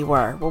delighted we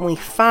were when we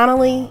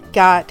finally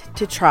got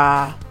to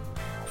try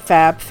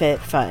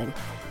FabFitFun.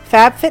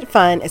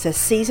 FabFitFun is a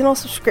seasonal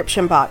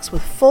subscription box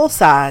with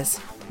full-size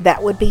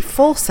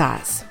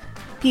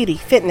beauty,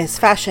 fitness,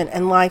 fashion,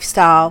 and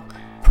lifestyle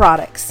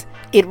products.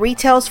 It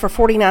retails for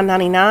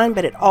 $49.99,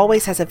 but it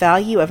always has a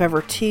value of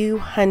over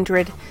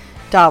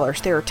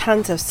 $200. There are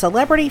tons of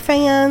celebrity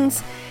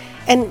fans,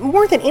 and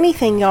more than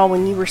anything, y'all,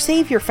 when you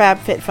receive your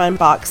FabFitFun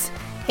box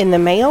in the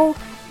mail,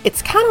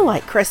 it's kind of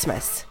like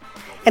Christmas.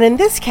 And in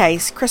this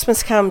case,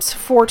 Christmas comes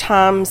 4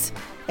 times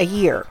a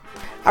year.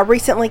 I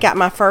recently got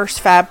my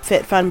first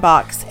FabFitFun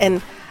box,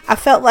 and I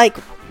felt like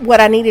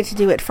what I needed to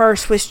do at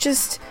first was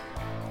just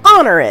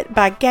honor it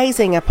by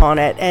gazing upon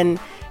it and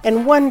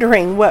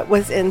wondering what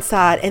was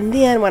inside. And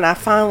then when I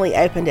finally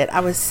opened it, I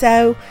was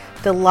so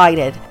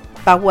delighted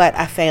by what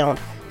I found.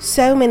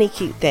 So many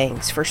cute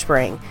things for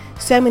spring.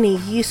 So many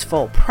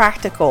useful,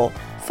 practical,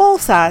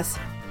 full-size,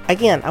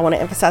 again, I want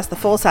to emphasize the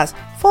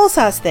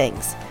full-size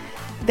things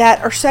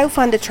that are so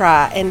fun to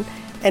try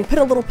and put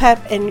a little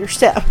pep in your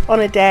step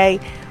on a day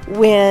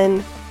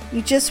when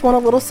you just want a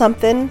little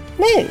something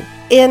new.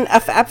 In a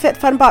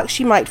FabFitFun box,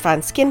 you might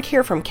find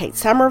skincare from Kate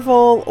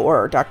Somerville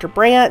or Dr.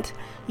 Brandt.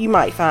 You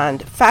might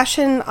find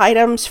fashion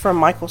items from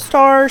Michael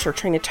Stars or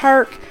Trina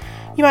Turk.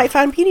 You might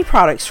find beauty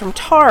products from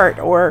Tarte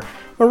or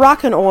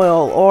Moroccan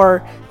Oil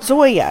or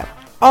Zoya.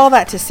 All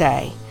that to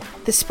say,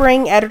 the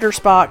Spring Editor's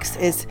Box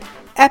is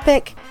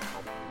epic,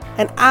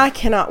 and I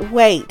cannot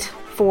wait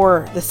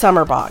for the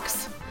summer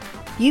box.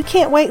 You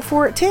can't wait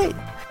for it too.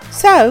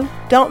 So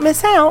don't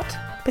miss out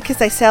because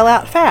they sell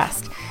out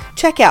fast.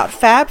 Check out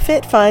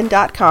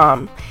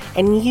fabfitfun.com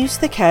and use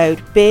the code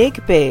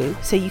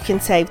BIGBOO so you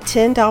can save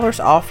 $10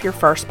 off your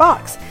first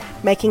box,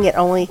 making it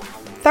only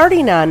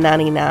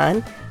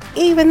 $39.99,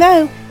 even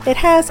though it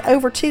has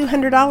over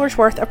 $200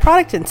 worth of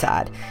product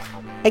inside.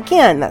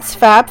 Again, that's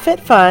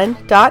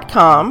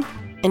fabfitfun.com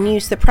and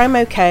use the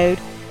promo code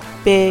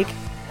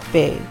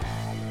BIGBOO.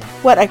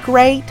 What a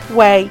great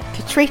way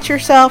to treat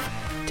yourself,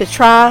 to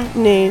try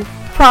new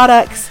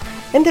products,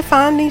 and to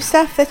find new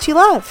stuff that you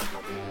love.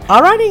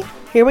 Alrighty,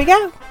 here we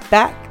go.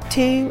 Back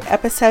to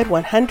episode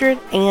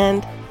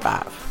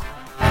 105.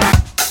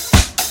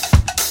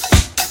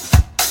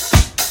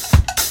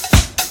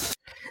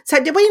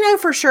 So did we know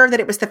for sure that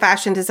it was the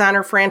fashion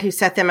designer friend who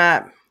set them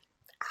up?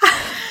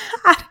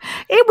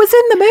 It was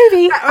in the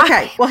movie.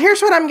 Okay, well,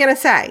 here's what I'm going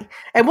to say.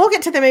 And we'll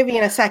get to the movie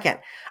in a second.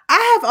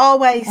 I have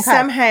always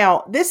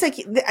somehow, there's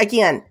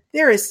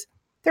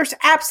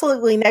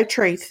absolutely no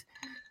truth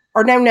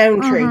or no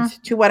known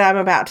truth to what I'm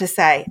about to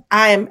say.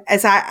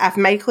 I've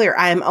made clear,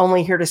 I am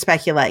only here to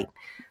speculate.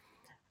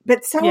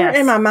 But somewhere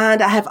in my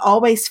mind, I have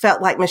always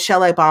felt like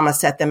Michelle Obama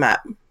set them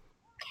up.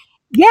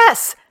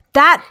 Yes,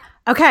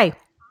 okay.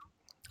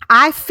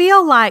 I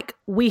feel like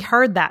we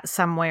heard that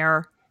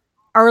somewhere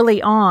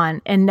early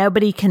on and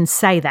nobody can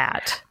say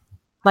that.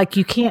 Like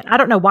you can't, I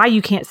don't know why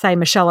you can't say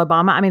Michelle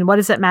Obama. I mean, what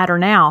does it matter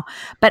now?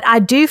 But I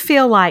do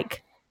feel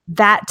like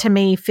that to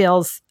me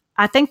feels,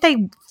 I think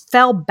they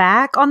fell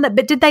back on that.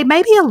 But did they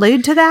maybe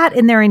allude to that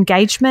in their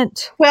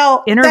engagement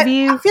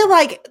interview? I feel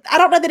like, I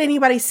don't know that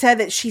anybody said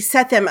that she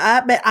set them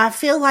up, but I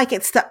feel like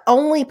it's the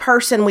only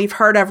person we've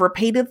heard of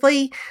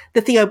repeatedly,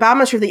 that the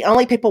Obamas are the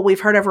only people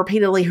we've heard of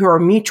repeatedly who are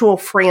mutual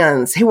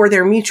friends, who were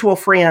their mutual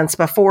friends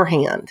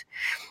beforehand.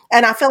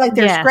 And I feel like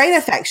there's great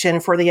affection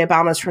for the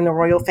Obamas from the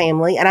royal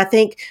family. And I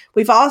think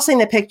we've all seen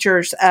the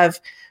pictures of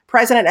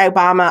President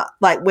Obama,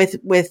 like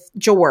with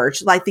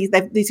George, like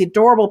these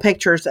adorable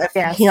pictures of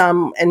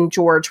him and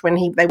George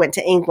when they went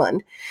to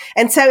England.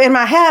 And so in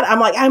my head, I'm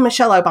like, oh,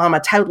 Michelle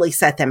Obama totally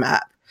set them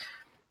up.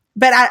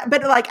 But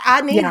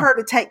I need her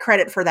to take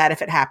credit for that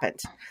if it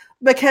happened,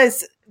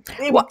 because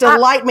it would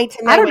delight me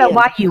to know. I don't know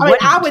why you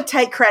wouldn't. I would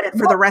take credit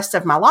for the rest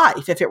of my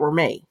life if it were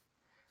me.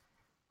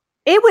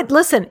 It would,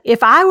 listen,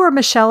 if I were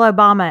Michelle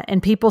Obama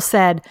and people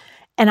said,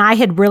 and I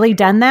had really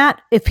done that,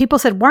 if people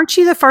said, weren't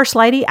you the first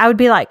lady? I would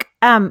be like,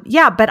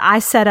 yeah, but I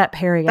set up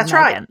Harry and Meghan.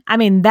 Right. I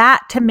mean,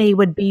 that to me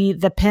would be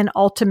the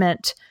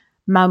penultimate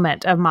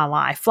moment of my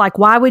life. Like,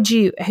 why would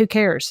you, who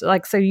cares?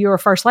 Like, so you were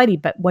first lady,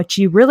 but what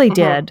you really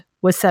did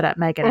was set up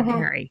Meghan and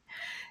Harry.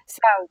 So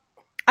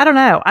I don't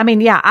know. I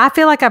mean, yeah, I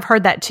feel like I've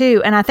heard that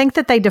too. And I think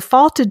that they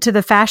defaulted to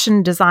the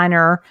fashion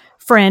designer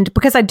friend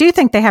because I do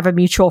think they have a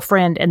mutual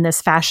friend in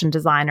this fashion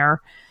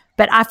designer.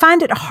 But I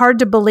find it hard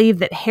to believe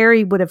that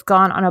Harry would have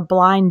gone on a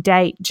blind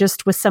date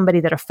just with somebody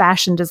that a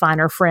fashion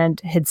designer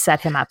friend had set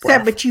him up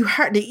with. But you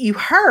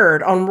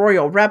heard on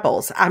Royal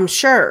Rebels, I'm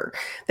sure,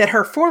 that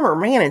her former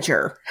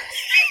manager.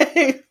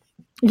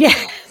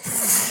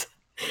 Yes.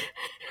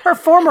 Her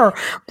former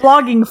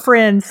blogging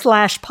friend /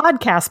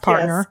 podcast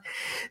partner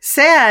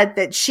said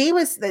that she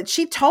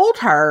told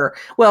her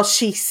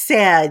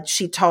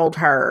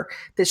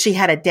that she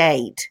had a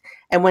date.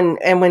 And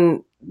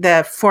when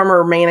the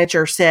former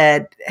manager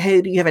said,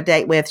 who do you have a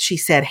date with? She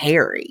said,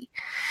 Harry.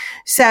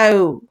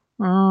 So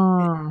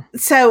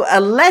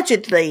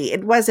allegedly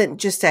it wasn't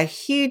just a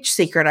huge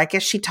secret. I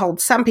guess she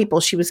told some people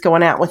she was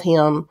going out with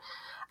him.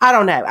 I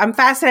don't know. I'm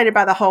fascinated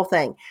by the whole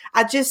thing.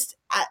 I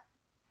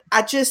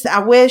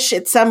wish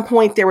at some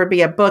point there would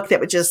be a book that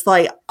would just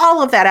lay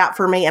all of that out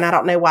for me. And I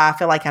don't know why I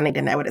feel like I need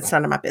to know it. It's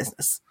none of my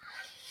business.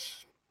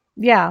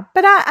 Yeah.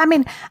 But I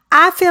mean,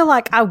 I feel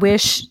like I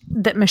wish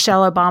that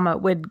Michelle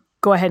Obama would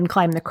go ahead and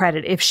claim the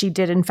credit if she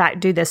did in fact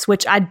do this,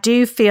 which I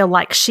do feel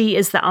like she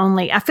is the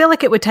only, I feel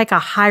like it would take a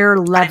higher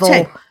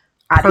level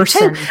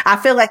person. I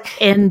feel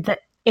like in the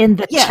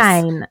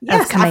chain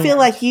of command. I feel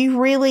like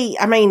you really,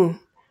 I mean,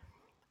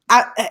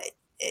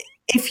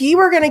 if you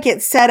were going to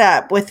get set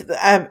up with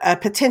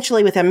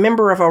potentially with a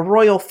member of a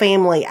royal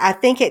family, I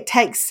think it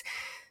takes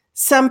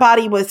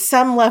somebody with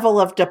some level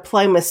of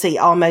diplomacy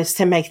almost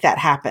to make that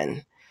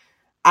happen.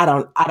 I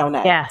don't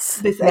know.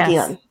 Yes.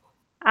 Again,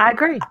 I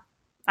agree.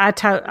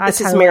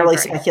 This is merely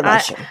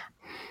speculation.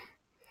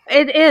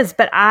 It is,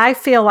 but I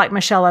feel like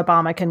Michelle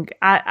Obama can.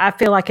 I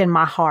feel like in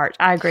my heart,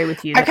 I agree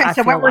with you. Okay,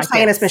 so what we're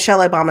saying is Michelle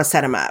Obama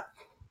set him up.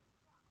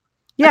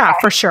 Yeah,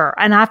 for sure.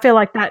 And I feel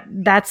like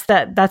that's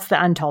the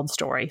untold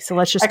story. So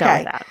let's just go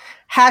with that.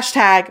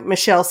 Hashtag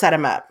Michelle set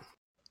him up.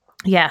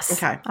 Yes.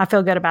 Okay. I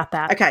feel good about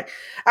that. Okay.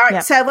 All right.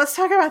 Yep. So let's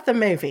talk about the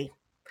movie,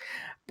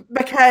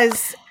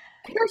 because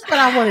here's what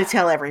I want to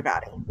tell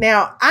everybody.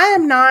 Now, I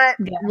am not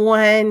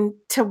one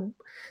to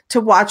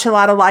watch a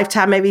lot of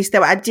Lifetime movies,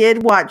 though I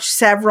did watch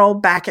several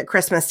back at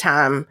Christmas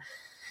time,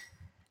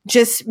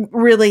 just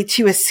really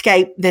to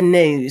escape the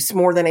news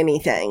more than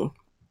anything.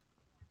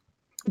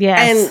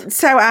 Yes. And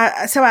so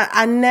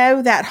I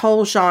know that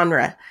whole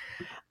genre.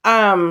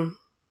 And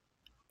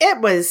it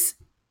was,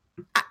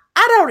 I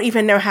don't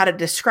even know how to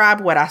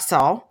describe what I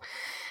saw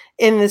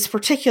in this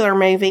particular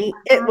movie.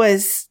 It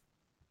was,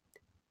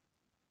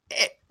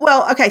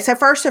 well, okay, so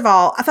first of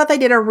all, I thought they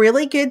did a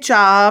really good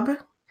job.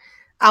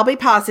 I'll be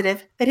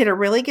positive. They did a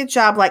really good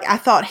job. Like, I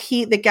thought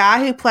the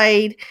guy who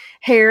played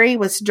Harry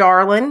was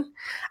darling.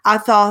 I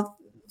thought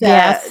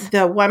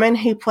the woman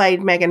who played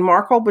Meghan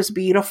Markle was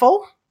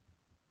beautiful.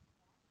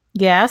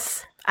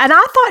 Yes. And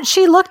I thought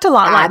she looked a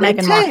lot like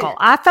Meghan Markle.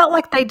 I felt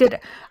like they did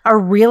a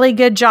really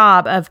good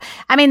job of,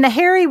 I mean, the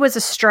Harry was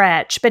a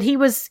stretch, but he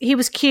was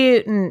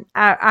cute. And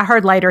I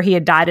heard later he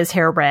had dyed his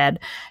hair red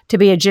to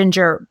be a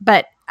ginger.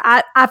 But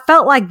I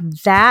felt like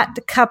that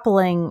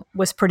coupling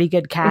was pretty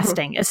good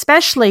casting,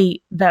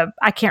 especially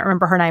I can't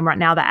remember her name right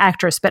now, the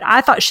actress, but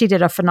I thought she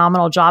did a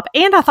phenomenal job.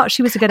 And I thought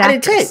she was a good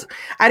actress.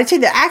 I did too.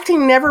 The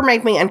acting never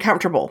made me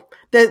uncomfortable.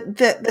 The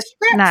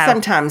script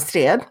sometimes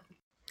did.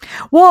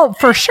 Well,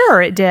 for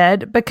sure it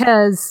did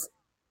because,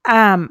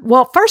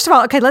 first of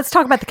all, okay, let's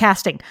talk about the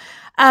casting.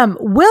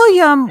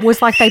 William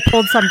was like they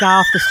pulled some guy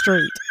off the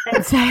street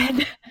and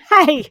said,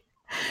 "Hey,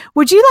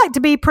 would you like to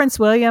be Prince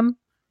William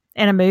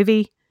in a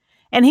movie?"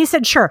 And he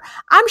said, "Sure."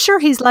 I'm sure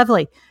he's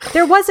lovely.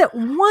 There wasn't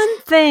one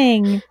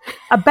thing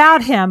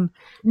about him,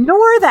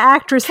 nor the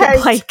actress that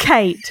played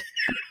Kate.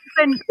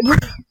 And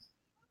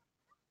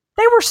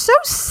they were so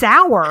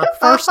sour,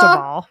 first of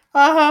all.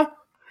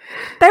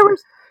 They were,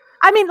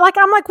 I mean, like,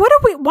 I'm like, why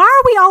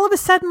are we all of a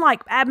sudden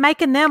like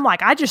making them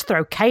like, I just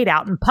throw Kate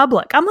out in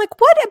public? I'm like,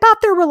 what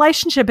about their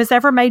relationship has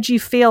ever made you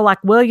feel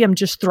like William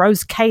just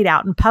throws Kate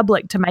out in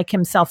public to make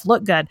himself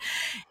look good?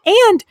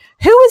 And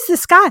who is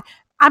this guy?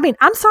 I mean,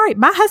 I'm sorry,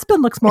 my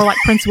husband looks more like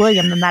Prince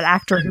William than that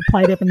actor who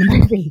played him in the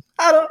movie.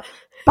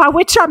 By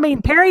which I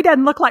mean, Perry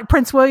doesn't look like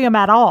Prince William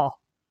at all.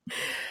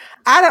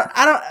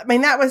 I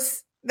mean, that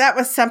was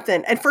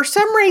something. And for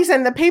some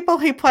reason, the people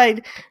who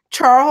played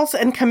Charles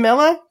and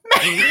Camilla,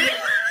 I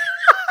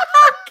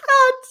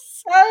got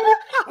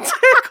so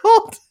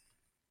tickled.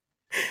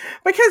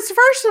 Because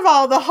first of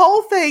all, the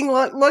whole thing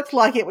looked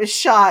like it was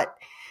shot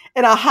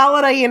in a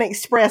Holiday Inn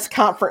Express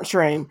conference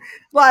room.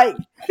 Like,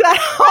 that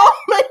whole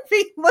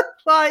movie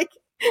looked like...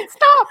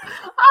 Stop!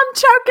 I'm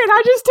choking.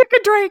 I just took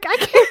a drink. I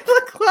can't. It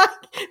looked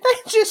like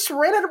they just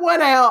rented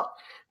one out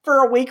for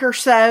a week or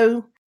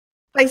so.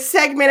 They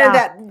segmented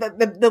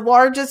the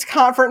largest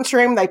conference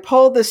room. They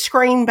pulled the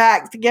screen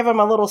back to give them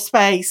a little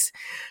space.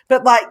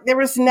 But, like, there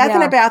was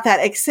nothing about that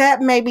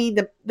except maybe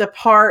the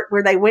part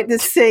where they went to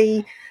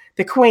see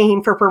the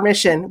Queen for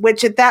permission,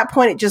 which at that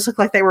point, it just looked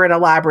like they were in a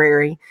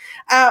library.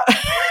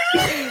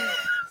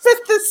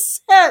 With the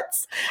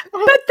sets.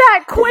 But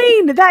that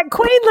queen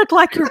looked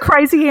like your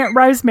crazy Aunt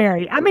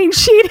Rosemary. I mean,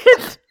 she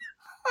did.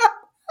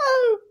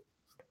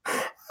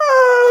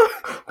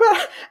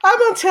 But I'm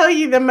going to tell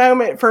you the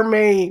moment for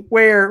me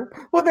where,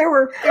 there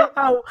were.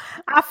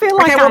 I feel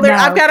like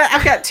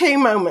I've got two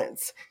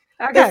moments.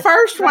 Okay. The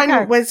first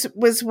one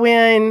was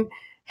when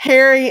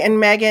Harry and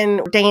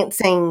Meghan were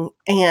dancing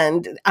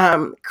and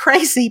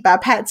Crazy by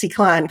Patsy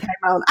Cline came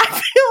on. I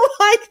feel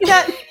like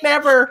that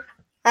never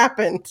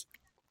happened.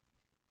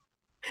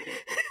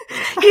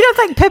 You don't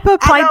think Pippa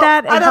played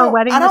that at her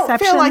wedding reception? I don't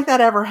feel like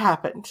that ever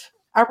happened.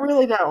 I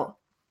really don't.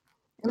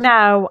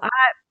 No,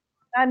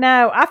 I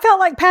know. I felt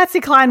like Patsy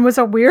Cline was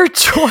a weird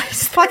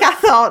choice. Like, I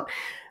thought,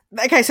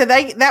 okay, so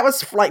that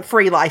was like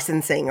free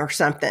licensing or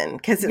something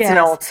because it's an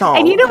old song.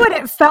 And you know what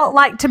it felt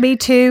like to me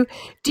too?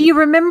 Do you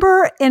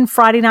remember in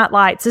Friday Night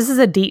Lights? This is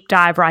a deep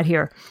dive right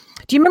here.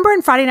 Do you remember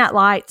in Friday Night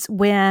Lights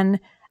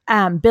when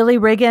Billy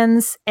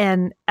Riggins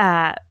and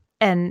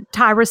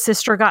Tyra's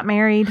sister got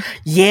married?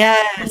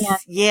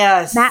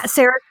 Yes. Matt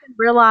Saracen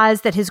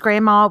realized that his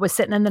grandma was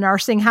sitting in the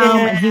nursing home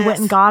and he went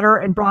and got her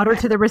and brought her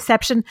to the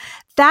reception.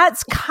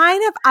 That's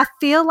kind of, I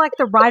feel like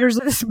the writers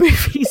of this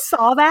movie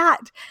saw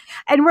that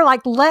and we're like,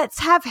 let's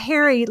have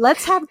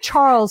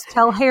Charles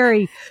tell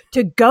Harry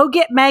to go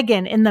get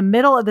Meghan in the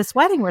middle of this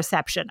wedding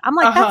reception. I'm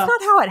like, that's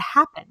not how it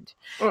happened.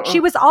 She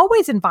was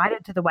always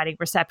invited to the wedding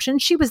reception.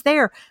 She was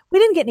there. We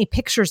didn't get any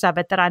pictures of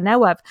it that I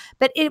know of,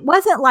 but it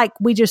wasn't like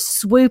we just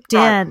swooped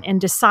in and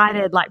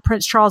decided like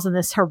Prince Charles in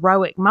this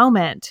heroic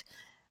moment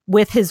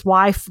with his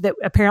wife that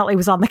apparently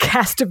was on the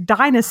cast of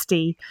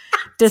Dynasty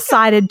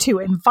decided to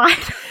invite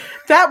her.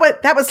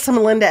 That was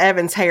some Linda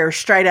Evans hair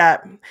straight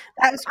up.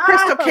 That was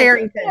Crystal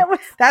Carrington.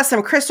 That's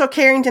some Crystal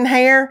Carrington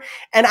hair.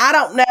 And I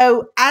don't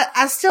know.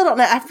 I still don't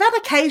know. I felt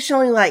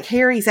occasionally like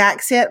Harry's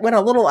accent went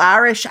a little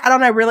Irish. I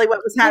don't know really what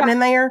was happening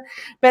there,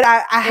 but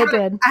I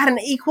had an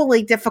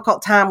equally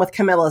difficult time with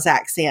Camilla's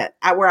accent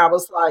where I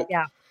was like,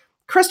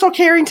 Crystal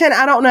Carrington,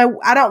 I don't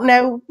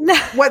know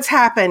what's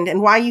happened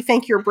and why you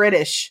think you're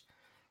British.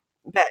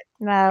 But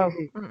no.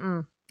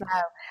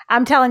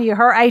 I'm telling you,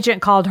 her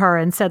agent called her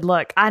and said,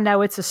 look, I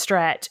know it's a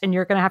stretch and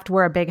you're going to have to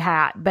wear a big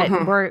hat, but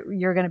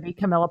you're going to be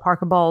Camilla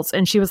Parker Bowles.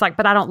 And she was like,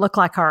 but I don't look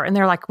like her. And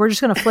they're like, we're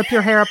just going to flip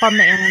your hair up on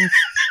the ends.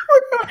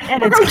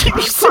 And we're going to give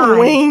you some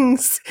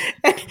wings.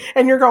 And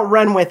and you're going to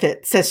run with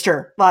it,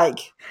 sister. Like,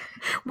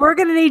 we're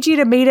going to need you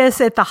to meet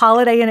us at the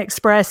Holiday Inn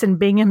Express in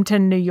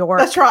Binghamton, New York.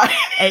 That's right.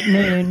 At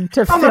noon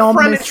to on film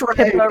the this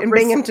frontage road in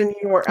Binghamton,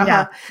 New York.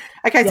 Yeah.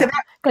 Okay, so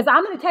because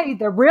I'm going to tell you,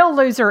 the real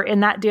loser in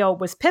that deal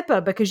was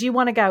Pippa, because you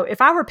want to go. If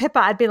I were Pippa,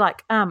 I'd be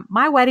like,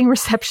 my wedding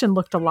reception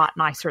looked a lot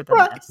nicer than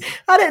this.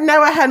 I didn't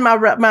know I had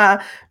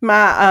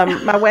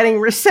my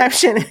wedding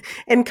reception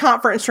in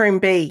conference room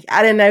B.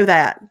 I didn't know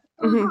that.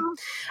 Mm-hmm.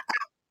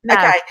 No.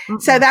 Okay,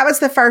 so that was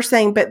the first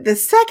thing, but the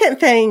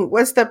second thing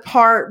was the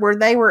part where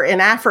they were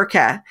in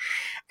Africa.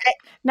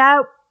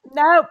 No,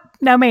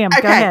 ma'am.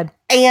 Okay. Go ahead.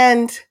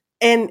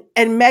 And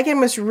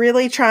Meghan was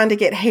really trying to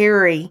get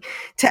Harry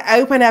to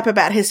open up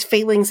about his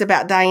feelings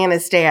about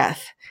Diana's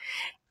death.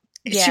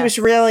 Yes. She was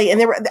really,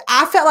 and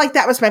I felt like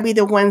that was maybe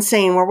the one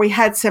scene where we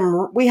had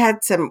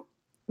some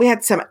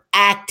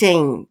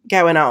acting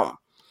going on.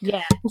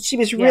 Yeah. And she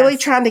was really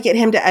trying to get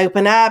him to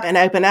open up. And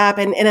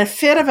in a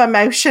fit of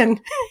emotion,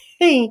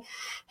 he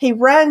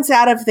runs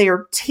out of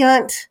their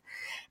tent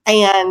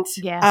and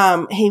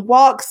he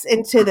walks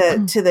into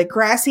the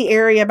grassy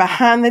area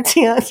behind the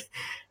tent.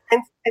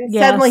 And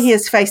suddenly he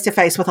is face to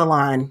face with a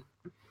lion.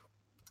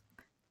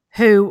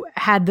 Who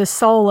had the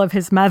soul of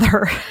his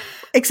mother.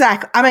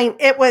 Exactly. I mean,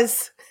 it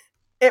was,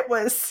 it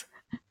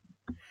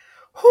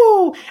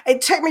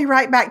took me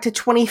right back to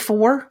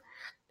 24.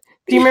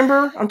 Do you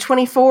remember on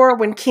 24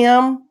 when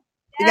Kim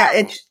got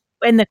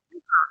in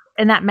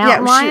that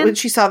mountain lion?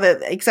 She saw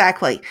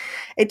exactly.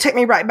 It took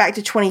me right back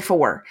to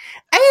 24.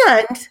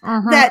 And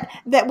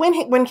that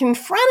when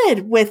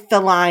confronted with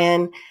the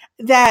lion,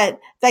 that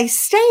they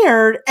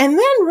stared and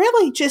then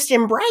really just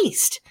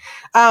embraced.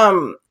 I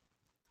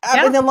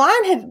mean, the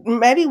lion had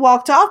maybe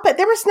walked off, but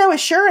there was no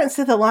assurance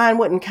that the lion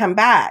wouldn't come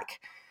back.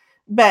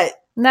 But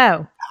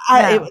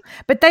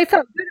but they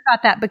felt good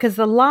about that, because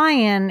the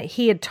lion,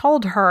 he had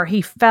told her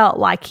he felt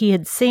like he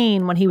had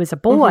seen when he was a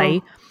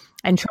boy,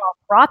 and Charles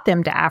brought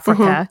them to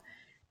Africa.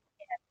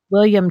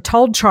 William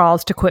told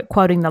Charles to quit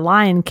quoting the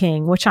Lion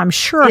King, which I'm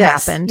sure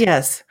happened.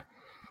 Yes.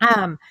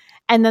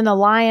 And then the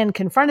lion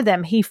confronted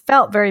them. He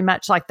felt very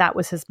much like that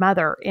was his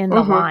mother in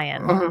the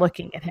lion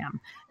looking at him.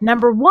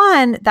 Number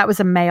one, that was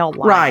a male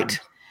lion. Right.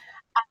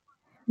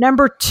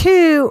 Number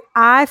two,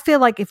 I feel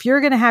like if you're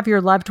going to have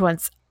your loved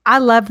ones, I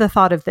love the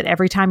thought of that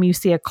every time you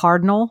see a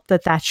cardinal,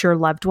 that's your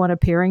loved one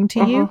appearing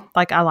to you.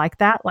 Like, I like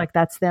that. Like,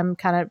 that's them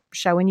kind of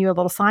showing you a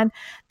little sign.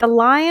 The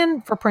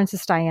lion for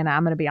Princess Diana,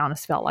 I'm going to be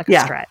honest, felt like a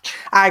stretch.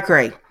 I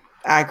agree.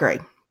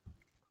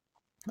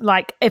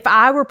 Like, if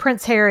I were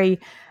Prince Harry,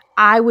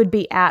 I would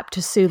be apt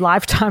to sue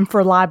Lifetime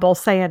for libel,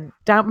 saying,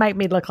 don't make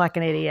me look like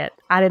an idiot.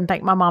 I didn't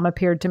think my mom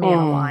appeared to me in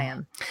a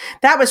lion.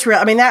 That was real.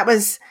 I mean, that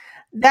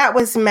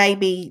was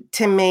maybe,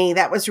 to me,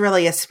 that was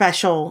really a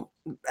special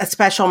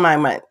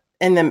moment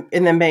in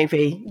the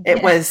movie.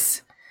 It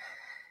was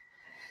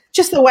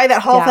just the way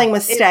that whole thing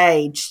was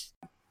staged.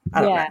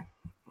 I don't know.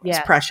 It's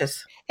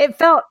precious. It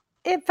felt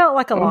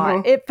like a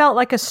lot. It felt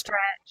like a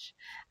stretch.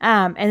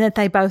 And that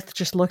they both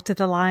just looked at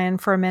the lion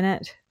for a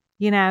minute,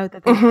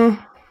 that they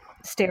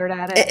stared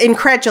at it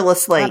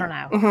incredulously. I don't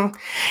know.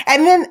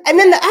 And then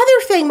the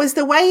other thing was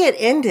the way it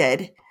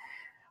ended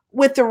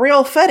with the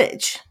real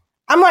footage.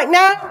 I'm like,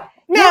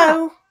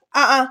 no,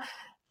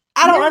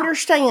 I don't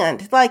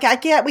understand. Like, I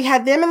get, we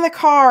had them in the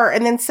car,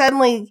 and then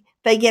suddenly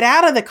they get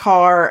out of the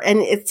car, and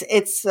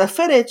it's the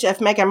footage of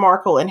Meghan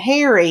Markle and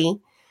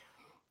Harry.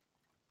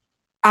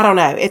 I don't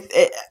know.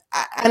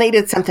 I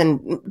needed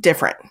something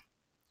different.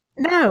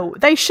 No,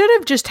 they should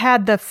have just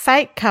had the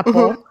fake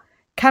couple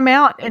come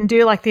out and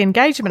do like the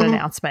engagement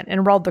announcement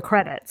and rolled the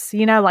credits.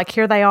 Like,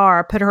 here they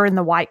are, put her in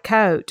the white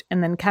coat,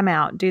 and then come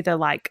out and do the,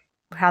 like,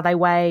 how they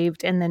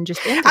waved, and then just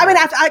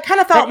I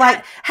kind of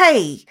thought,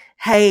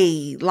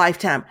 hey,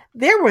 Lifetime,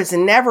 there was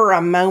never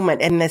a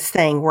moment in this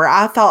thing where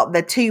I thought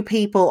the two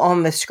people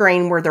on the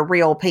screen were the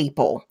real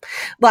people.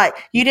 Like,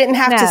 you didn't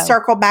have to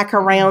circle back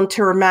around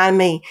to remind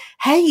me,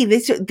 hey,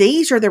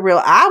 these are the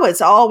real. I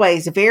was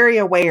always very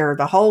aware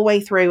the whole way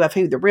through of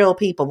who the real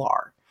people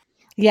are.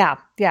 Yeah,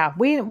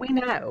 we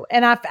know.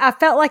 And I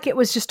felt like it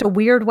was just a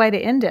weird way to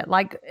end it.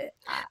 Like,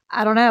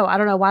 I don't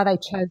know why they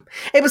chose.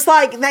 It was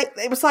like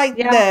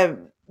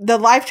the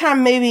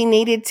Lifetime movie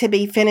needed to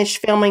be finished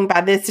filming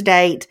by this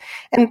date.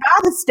 And by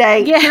this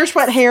date, here's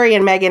what Harry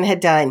and Meghan had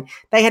done.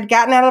 They had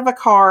gotten out of a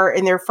car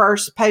in their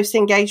first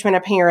post-engagement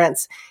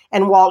appearance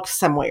and walked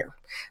somewhere.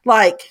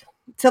 Like,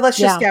 so let's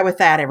just go with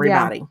that,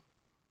 everybody.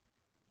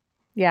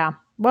 Yeah.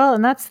 Well,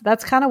 and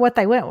that's kind of what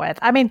they went with.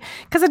 I mean,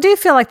 because I do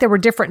feel like there were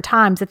different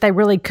times that they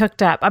really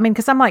cooked up. I mean,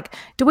 because I'm like,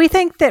 do we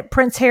think that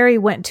Prince Harry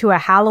went to a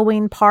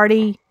Halloween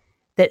party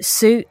that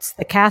Suits,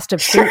 the cast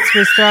of Suits,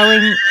 was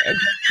throwing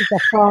a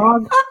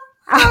frog?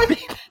 I mean,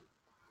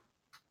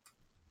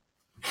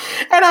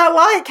 and I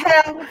like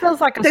how it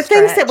feels like the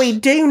things that we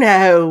do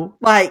know,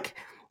 like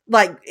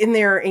in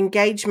their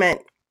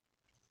engagement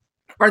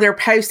or their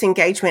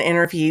post-engagement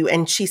interview,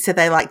 and she said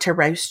they like to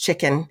roast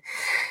chicken.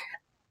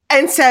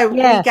 And so we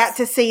got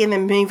to see in the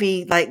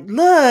movie, like,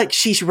 look,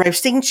 she's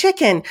roasting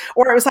chicken.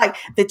 Or it was like,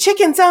 the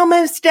chicken's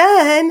almost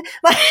done.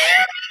 Like,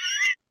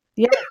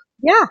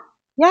 Yeah.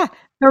 Yeah.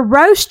 The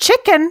roast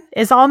chicken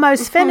is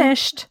almost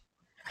finished.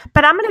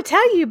 But I'm going to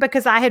tell you,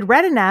 because I had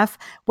read enough,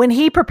 when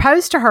he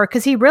proposed to her,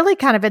 because he really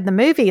kind of in the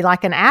movie,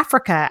 like in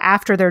Africa,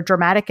 after their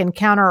dramatic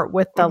encounter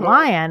with the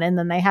lion, and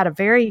then they had a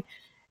very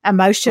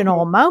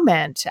emotional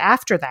moment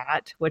after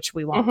that, which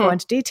we won't go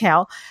into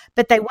detail,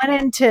 but they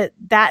went into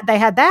that, they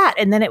had that,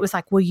 and then it was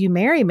like, will you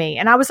marry me?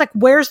 And I was like,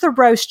 where's the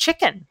roast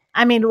chicken?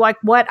 I mean, like,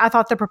 what I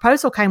thought the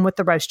proposal came with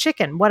the roast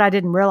chicken. What I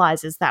didn't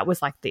realize is that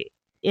was like the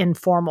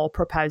informal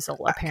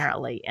proposal,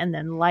 apparently. And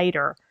then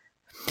later,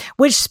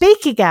 which,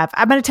 speaking of,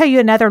 I'm going to tell you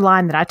another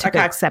line that I took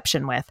an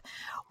exception with.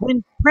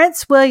 When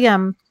Prince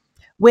William,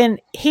 when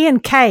he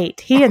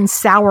and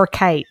sour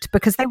Kate,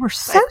 because they were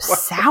so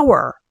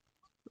sour.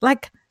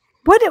 Like,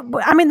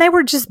 they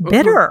were just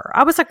bitter.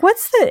 I was like,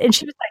 and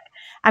she was like,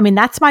 I mean,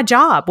 that's my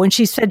job. When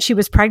she said she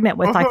was pregnant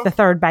with like the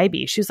third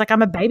baby, she was like,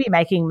 I'm a baby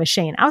making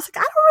machine. I was like,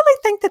 I don't really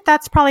think that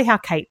that's probably how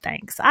Kate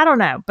thinks. I don't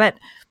know. But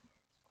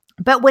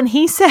when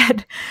he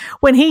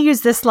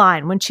used this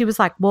line, when she was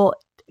like, well,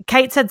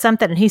 Kate said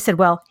something and he said,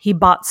 well, he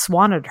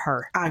Botswana'd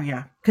her. Oh,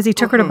 yeah. Because he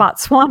took her to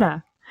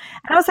Botswana.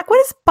 And I was like, what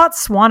is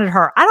Botswana'd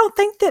her? I don't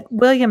think that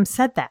William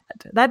said that.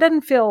 That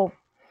doesn't feel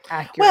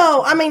accurate.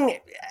 Well, I mean,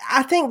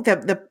 I think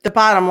the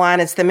bottom line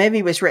is the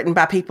movie was written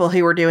by people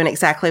who were doing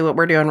exactly what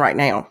we're doing right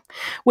now,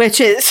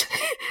 which is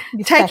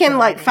taking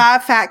like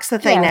 5 facts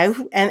that they know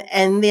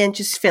and then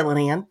just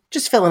filling in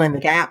the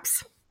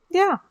gaps.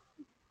 Yeah.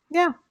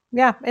 Yeah.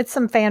 Yeah. It's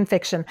some fan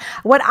fiction.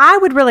 What I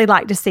would really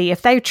like to see,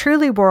 if they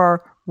truly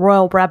were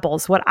royal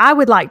rebels, what I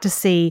would like to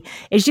see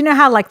is, you know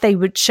how like they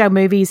would show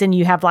movies and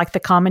you have like the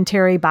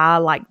commentary by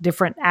like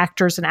different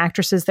actors and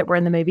actresses that were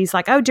in the movies,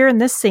 like, oh, during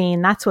this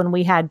scene, that's when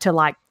we had to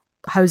like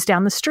hose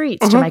down the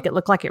streets to make it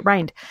look like it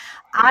rained.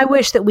 I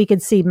wish that we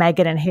could see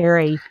Meghan and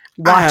Harry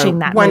watching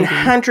that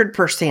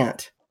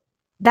 100%.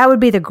 That would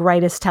be the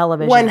greatest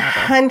television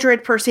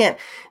 100%. Ever.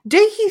 Do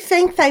you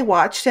think they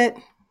watched it?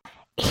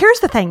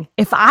 Here's the thing.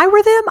 If I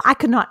were them, I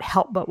could not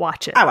help but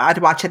watch it. Oh, I'd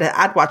watch it.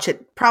 I'd watch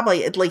it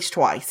probably at least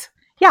twice.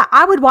 Yeah,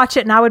 I would watch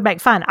it and I would make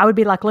fun. I would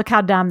be like, look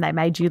how dumb they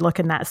made you look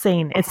in that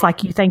scene. It's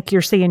like you think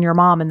you're seeing your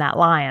mom in that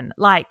lion.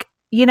 Like,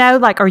 you know,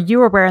 like, or you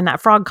were wearing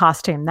that frog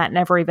costume. That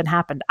never even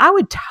happened. I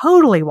would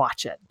totally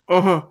watch it.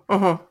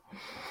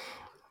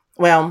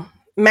 Well,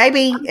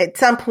 maybe at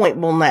some point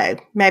we'll know.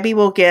 Maybe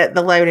we'll get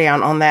the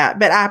lowdown on that.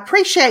 But I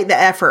appreciate the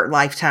effort,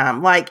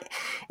 Lifetime. Like,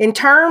 in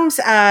terms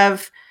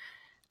of,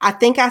 I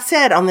think I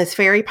said on this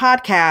very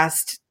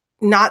podcast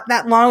not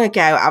that long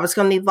ago, I was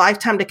going to need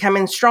Lifetime to come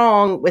in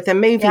strong with a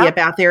movie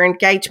about their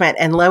engagement.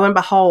 And lo and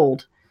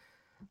behold,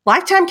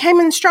 Lifetime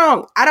came in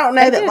strong. I don't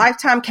know that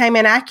Lifetime came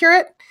in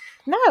accurate.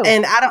 No.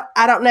 And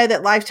I don't know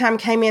that Lifetime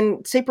came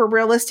in super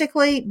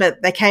realistically,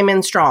 but they came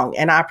in strong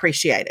and I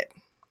appreciate it.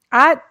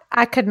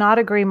 I could not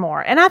agree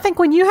more. And I think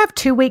when you have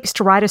 2 weeks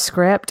to write a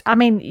script, I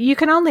mean, you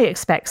can only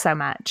expect so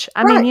much.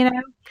 I mean, you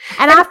know,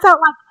 and I felt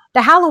like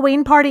the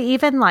Halloween party,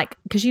 even like,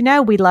 because, you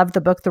know, we love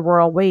the book, The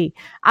Royal We.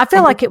 I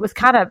feel like it was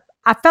kind of,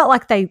 I felt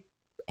like they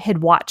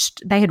had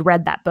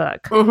read that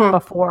book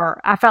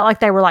before. I felt like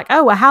they were like,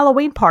 oh, a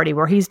Halloween party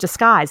where he's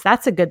disguised.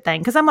 That's a good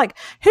thing. Because I'm like,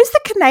 who's the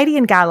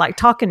Canadian guy like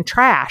talking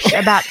trash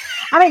about,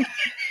 I mean,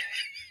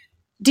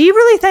 do you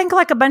really think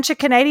like a bunch of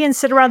Canadians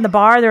sit around the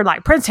bar? They're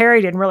like, Prince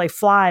Harry didn't really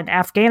fly in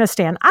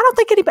Afghanistan. I don't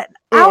think anybody,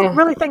 I don't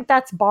really think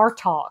that's bar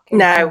talk.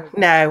 No,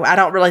 I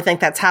don't really think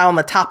that's high on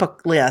the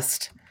topic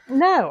list.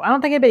 No, I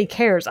don't think anybody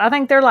cares. I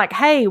think they're like,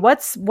 hey,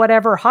 what's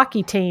whatever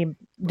hockey team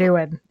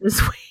doing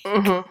this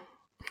week?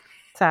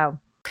 So,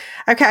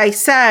 okay.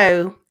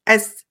 So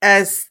as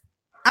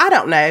I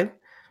don't know,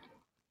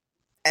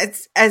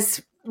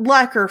 as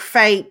luck or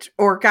fate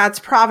or God's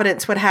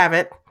providence would have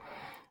it,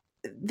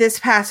 this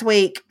past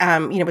week,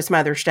 was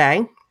Mother's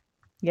Day.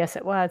 Yes,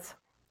 it was.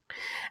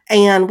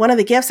 And one of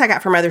the gifts I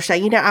got for Mother's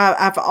Day,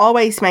 I've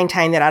always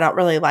maintained that I don't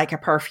really like a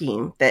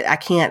perfume, that I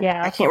can't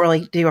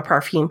really do a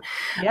perfume.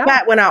 Yeah.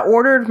 But when I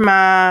ordered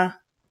my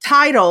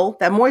Tidal,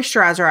 the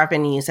moisturizer I've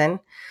been using,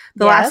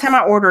 the last time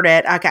I ordered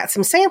it, I got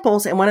some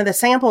samples. And one of the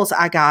samples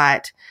I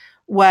got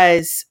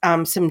was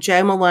some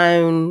Jo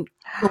Malone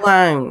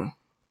cologne.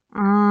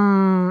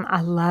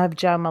 I love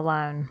Jo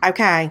Malone.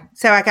 Okay.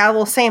 So I got a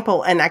little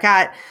sample and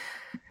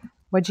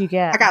what'd you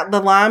get? I got the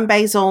lime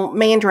basil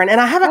mandarin. And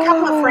I have a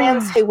couple of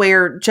friends who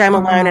wear Jo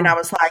Malone. And I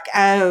was like,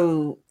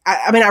 oh,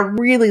 I mean, I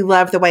really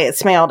love the way it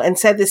smelled. And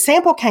so the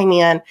sample came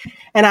in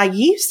and I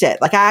used it.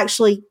 Like I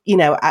actually,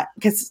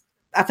 because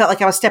I felt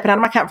like I was stepping out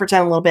of my comfort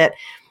zone a little bit,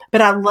 but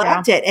I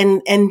loved it.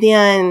 And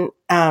then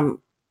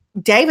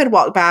David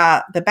walked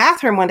by the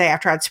bathroom one day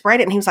after I'd sprayed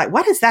it and he was like,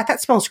 what is that?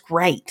 That smells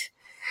great.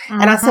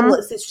 And I said, well,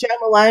 it's this Jo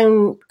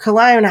Malone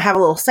cologne. I have a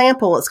little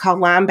sample. It's called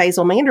Lime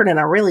Basil Mandarin, and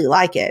I really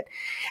like it.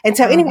 And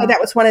so anyway,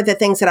 that was one of the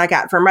things that I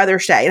got for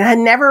Mother's Day. And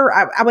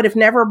I would have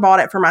never bought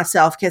it for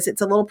myself because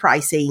it's a little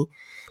pricey.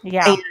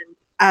 Yeah.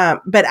 And,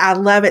 but I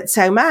love it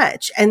so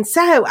much. And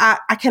so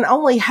I can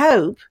only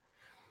hope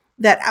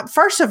that,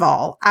 first of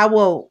all, I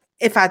will,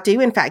 if I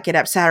do in fact get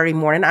up Saturday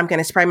morning, I'm going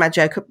to spray my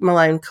Jo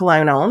Malone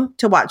cologne on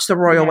to watch the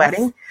royal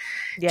wedding.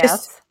 Yes.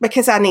 Just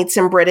because I need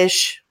some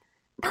British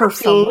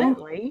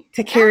perfume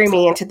to carry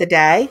me into the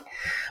day.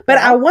 But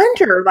I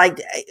wonder,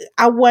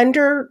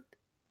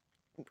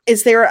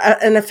 is there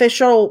an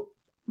official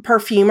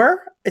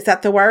perfumer? Is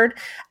that the word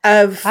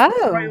of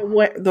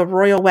the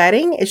royal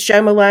wedding? Is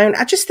Jo Malone?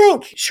 I just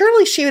think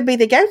surely she would be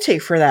the go-to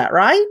for that,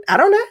 right? I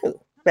don't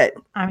know. But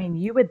I mean,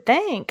 you would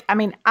think. I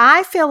mean,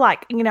 I feel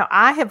like,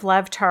 I have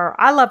loved her.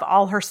 I love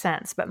all her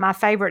scents, but my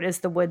favorite is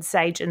the wood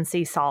sage and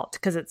sea salt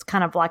because it's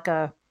kind of like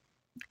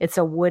it's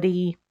a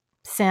woody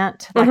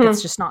scent. Like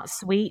it's just not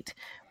sweet,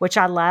 which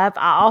I love.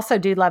 I also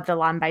do love the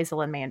lime basil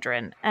and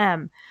mandarin.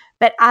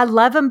 But I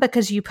love them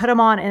because you put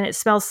them on and it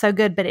smells so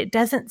good, but it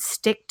doesn't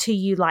stick to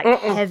you like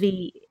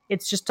heavy.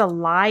 It's just a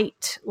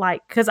light,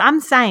 because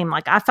I'm same.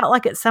 Like I felt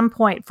like at some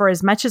point, for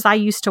as much as I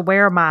used to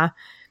wear my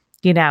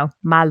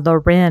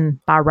Lorraine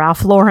by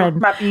Ralph Lauren.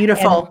 My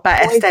Beautiful by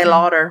Estee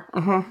Lauder.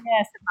 Yes, and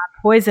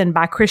my Poison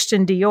by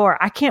Christian Dior.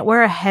 I can't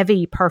wear a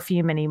heavy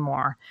perfume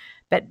anymore.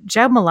 But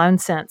Jo Malone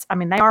scents, I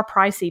mean, they are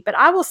pricey. But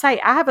I will say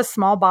I have a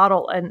small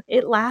bottle and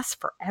it lasts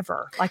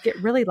forever. Like it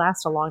really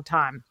lasts a long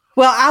time.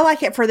 Well, I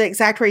like it for the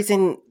exact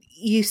reason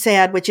you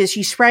said, which is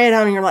you spray it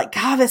on and you're like,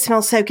 God, that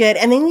smells so good.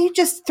 And then you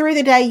just, through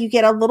the day, you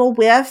get a little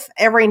whiff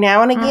every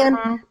now and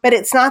again, but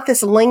it's not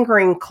this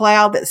lingering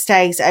cloud that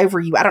stays over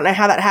you. I don't know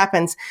how that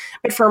happens.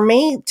 But for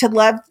me to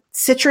love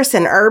citrus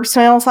and herb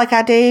smells like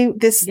I do,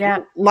 this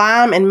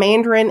lime and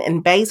mandarin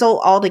and basil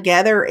all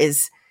together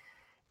is,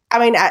 I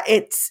mean,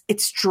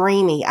 it's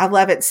dreamy. I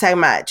love it so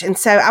much. And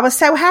so I was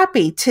so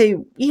happy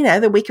to,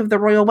 the week of the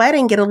royal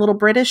wedding, get a little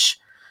British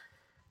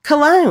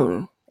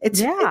cologne.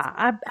 It's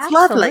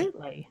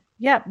lovely.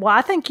 Yeah. Well,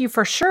 I think you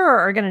for sure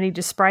are going to need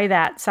to spray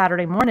that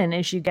Saturday morning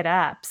as you get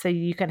up so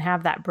you can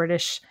have that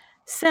British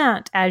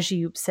scent as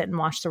you sit and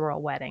watch the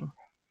royal wedding.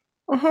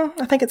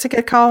 I think it's a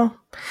good call.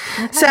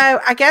 Okay. So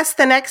I guess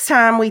the next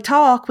time we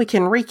talk, we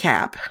can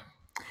recap.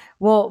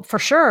 Well, for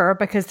sure,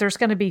 because there's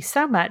going to be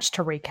so much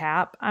to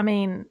recap. I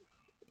mean,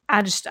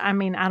 I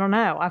don't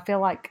know. I feel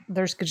like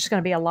there's just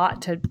going to be a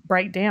lot to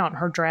break down.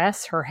 Her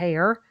dress, her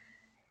hair,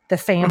 the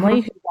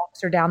family who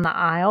walks her down the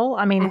aisle.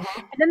 I mean, and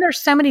then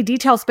there's so many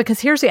details because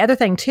here's the other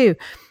thing too.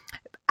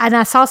 And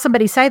I saw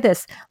somebody say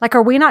this, like,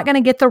 are we not going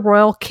to get the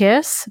royal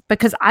kiss?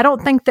 Because I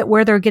don't think that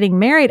where they're getting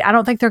married, I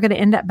don't think they're going to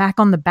end up back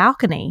on the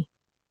balcony.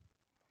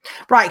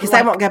 Right, because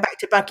they won't go back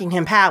to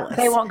Buckingham Palace.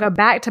 They won't go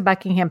back to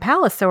Buckingham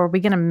Palace. So are we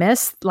going to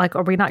miss,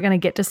 are we not going to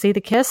get to see the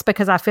kiss?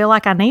 Because I feel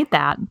like I need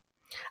that.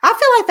 I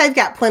feel like they've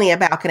got plenty of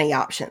balcony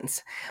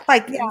options. Yeah,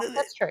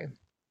 that's true.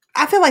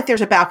 I feel like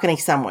there's a balcony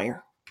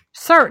somewhere.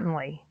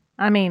 Certainly.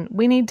 I mean,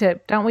 we need to,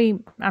 don't we?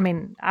 I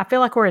mean, I feel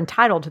like we're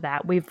entitled to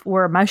that.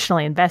 We're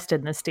emotionally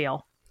invested in this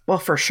deal. Well,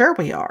 for sure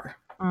we are.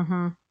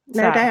 No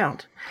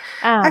doubt.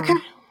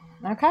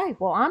 Okay.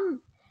 Well,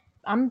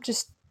 I'm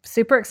just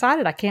super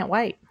excited. I can't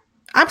wait.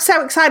 I'm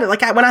so excited.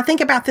 Like when I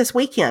think about this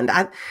weekend,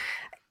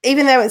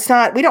 even though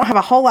we don't have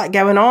a whole lot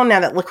going on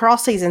now that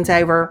lacrosse season's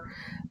over.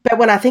 But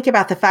when I think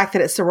about the fact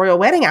that it's the royal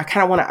wedding, I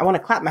kind of want to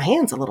clap my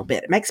hands a little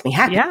bit. It makes me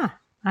happy. Yeah,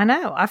 I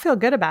know. I feel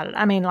good about it.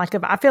 I mean,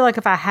 I feel like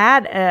if I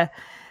had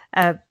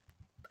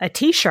a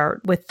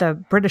T-shirt with the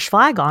British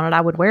flag on it, I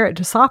would wear it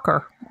to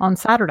soccer on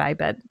Saturday,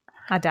 but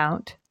I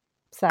don't.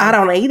 So I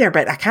don't either,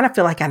 but I kind of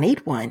feel like I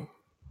need one.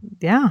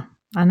 Yeah,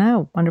 I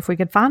know. Wonder if we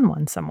could find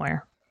one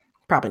somewhere.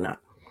 Probably not.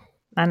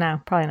 I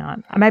know, probably not.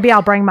 Maybe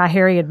I'll bring my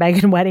Harry and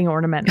Meghan wedding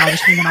ornament and I'll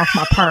just hang it off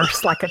my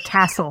purse like a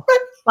tassel.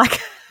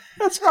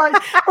 That's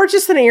right. Or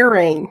just an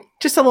earring.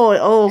 Just a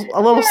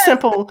little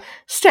simple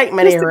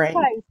statement earring.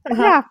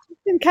 Yeah,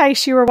 just in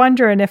case you were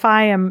wondering if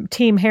I am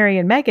team Harry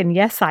and Meghan,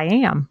 yes, I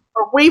am.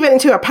 Or weave it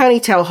into a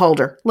ponytail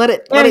holder. Let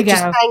it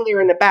just hang there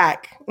in the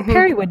back.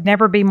 Harry would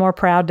never be more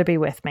proud to be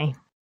with me.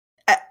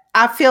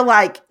 I feel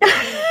like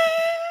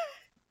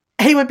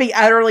he would be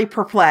utterly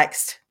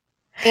perplexed.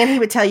 And he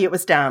would tell you it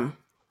was dumb.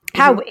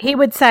 He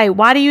would say,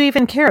 why do you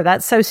even care?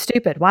 That's so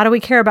stupid. Why do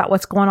we care about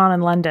what's going on in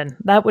London?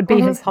 That would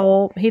be his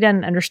whole, he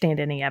doesn't understand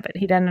any of it.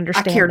 He doesn't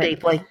understand. I care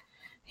deeply.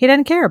 He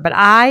doesn't care, but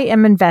I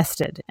am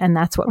invested, and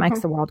that's what makes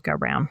the world go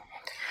round.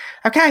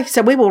 Okay,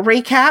 so we will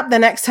recap the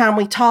next time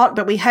we talk,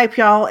 but we hope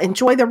y'all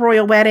enjoy the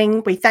royal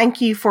wedding. We thank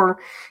you for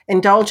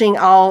indulging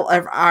all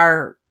of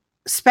our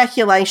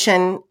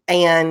speculation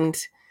and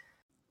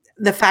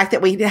the fact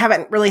that we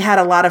haven't really had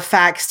a lot of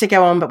facts to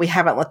go on, but we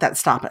haven't let that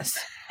stop us.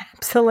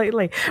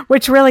 Absolutely.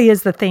 Which really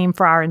is the theme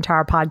for our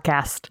entire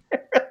podcast.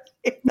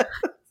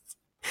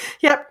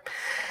 Yep.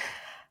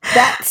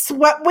 That's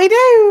what we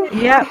do.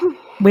 Yep.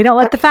 We don't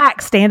let the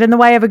facts stand in the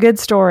way of a good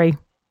story.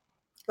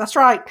 That's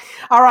right.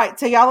 All right.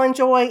 So y'all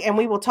enjoy, and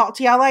we will talk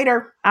to y'all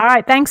later. All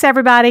right. Thanks,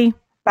 everybody.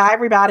 Bye,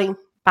 everybody.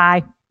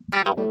 Bye.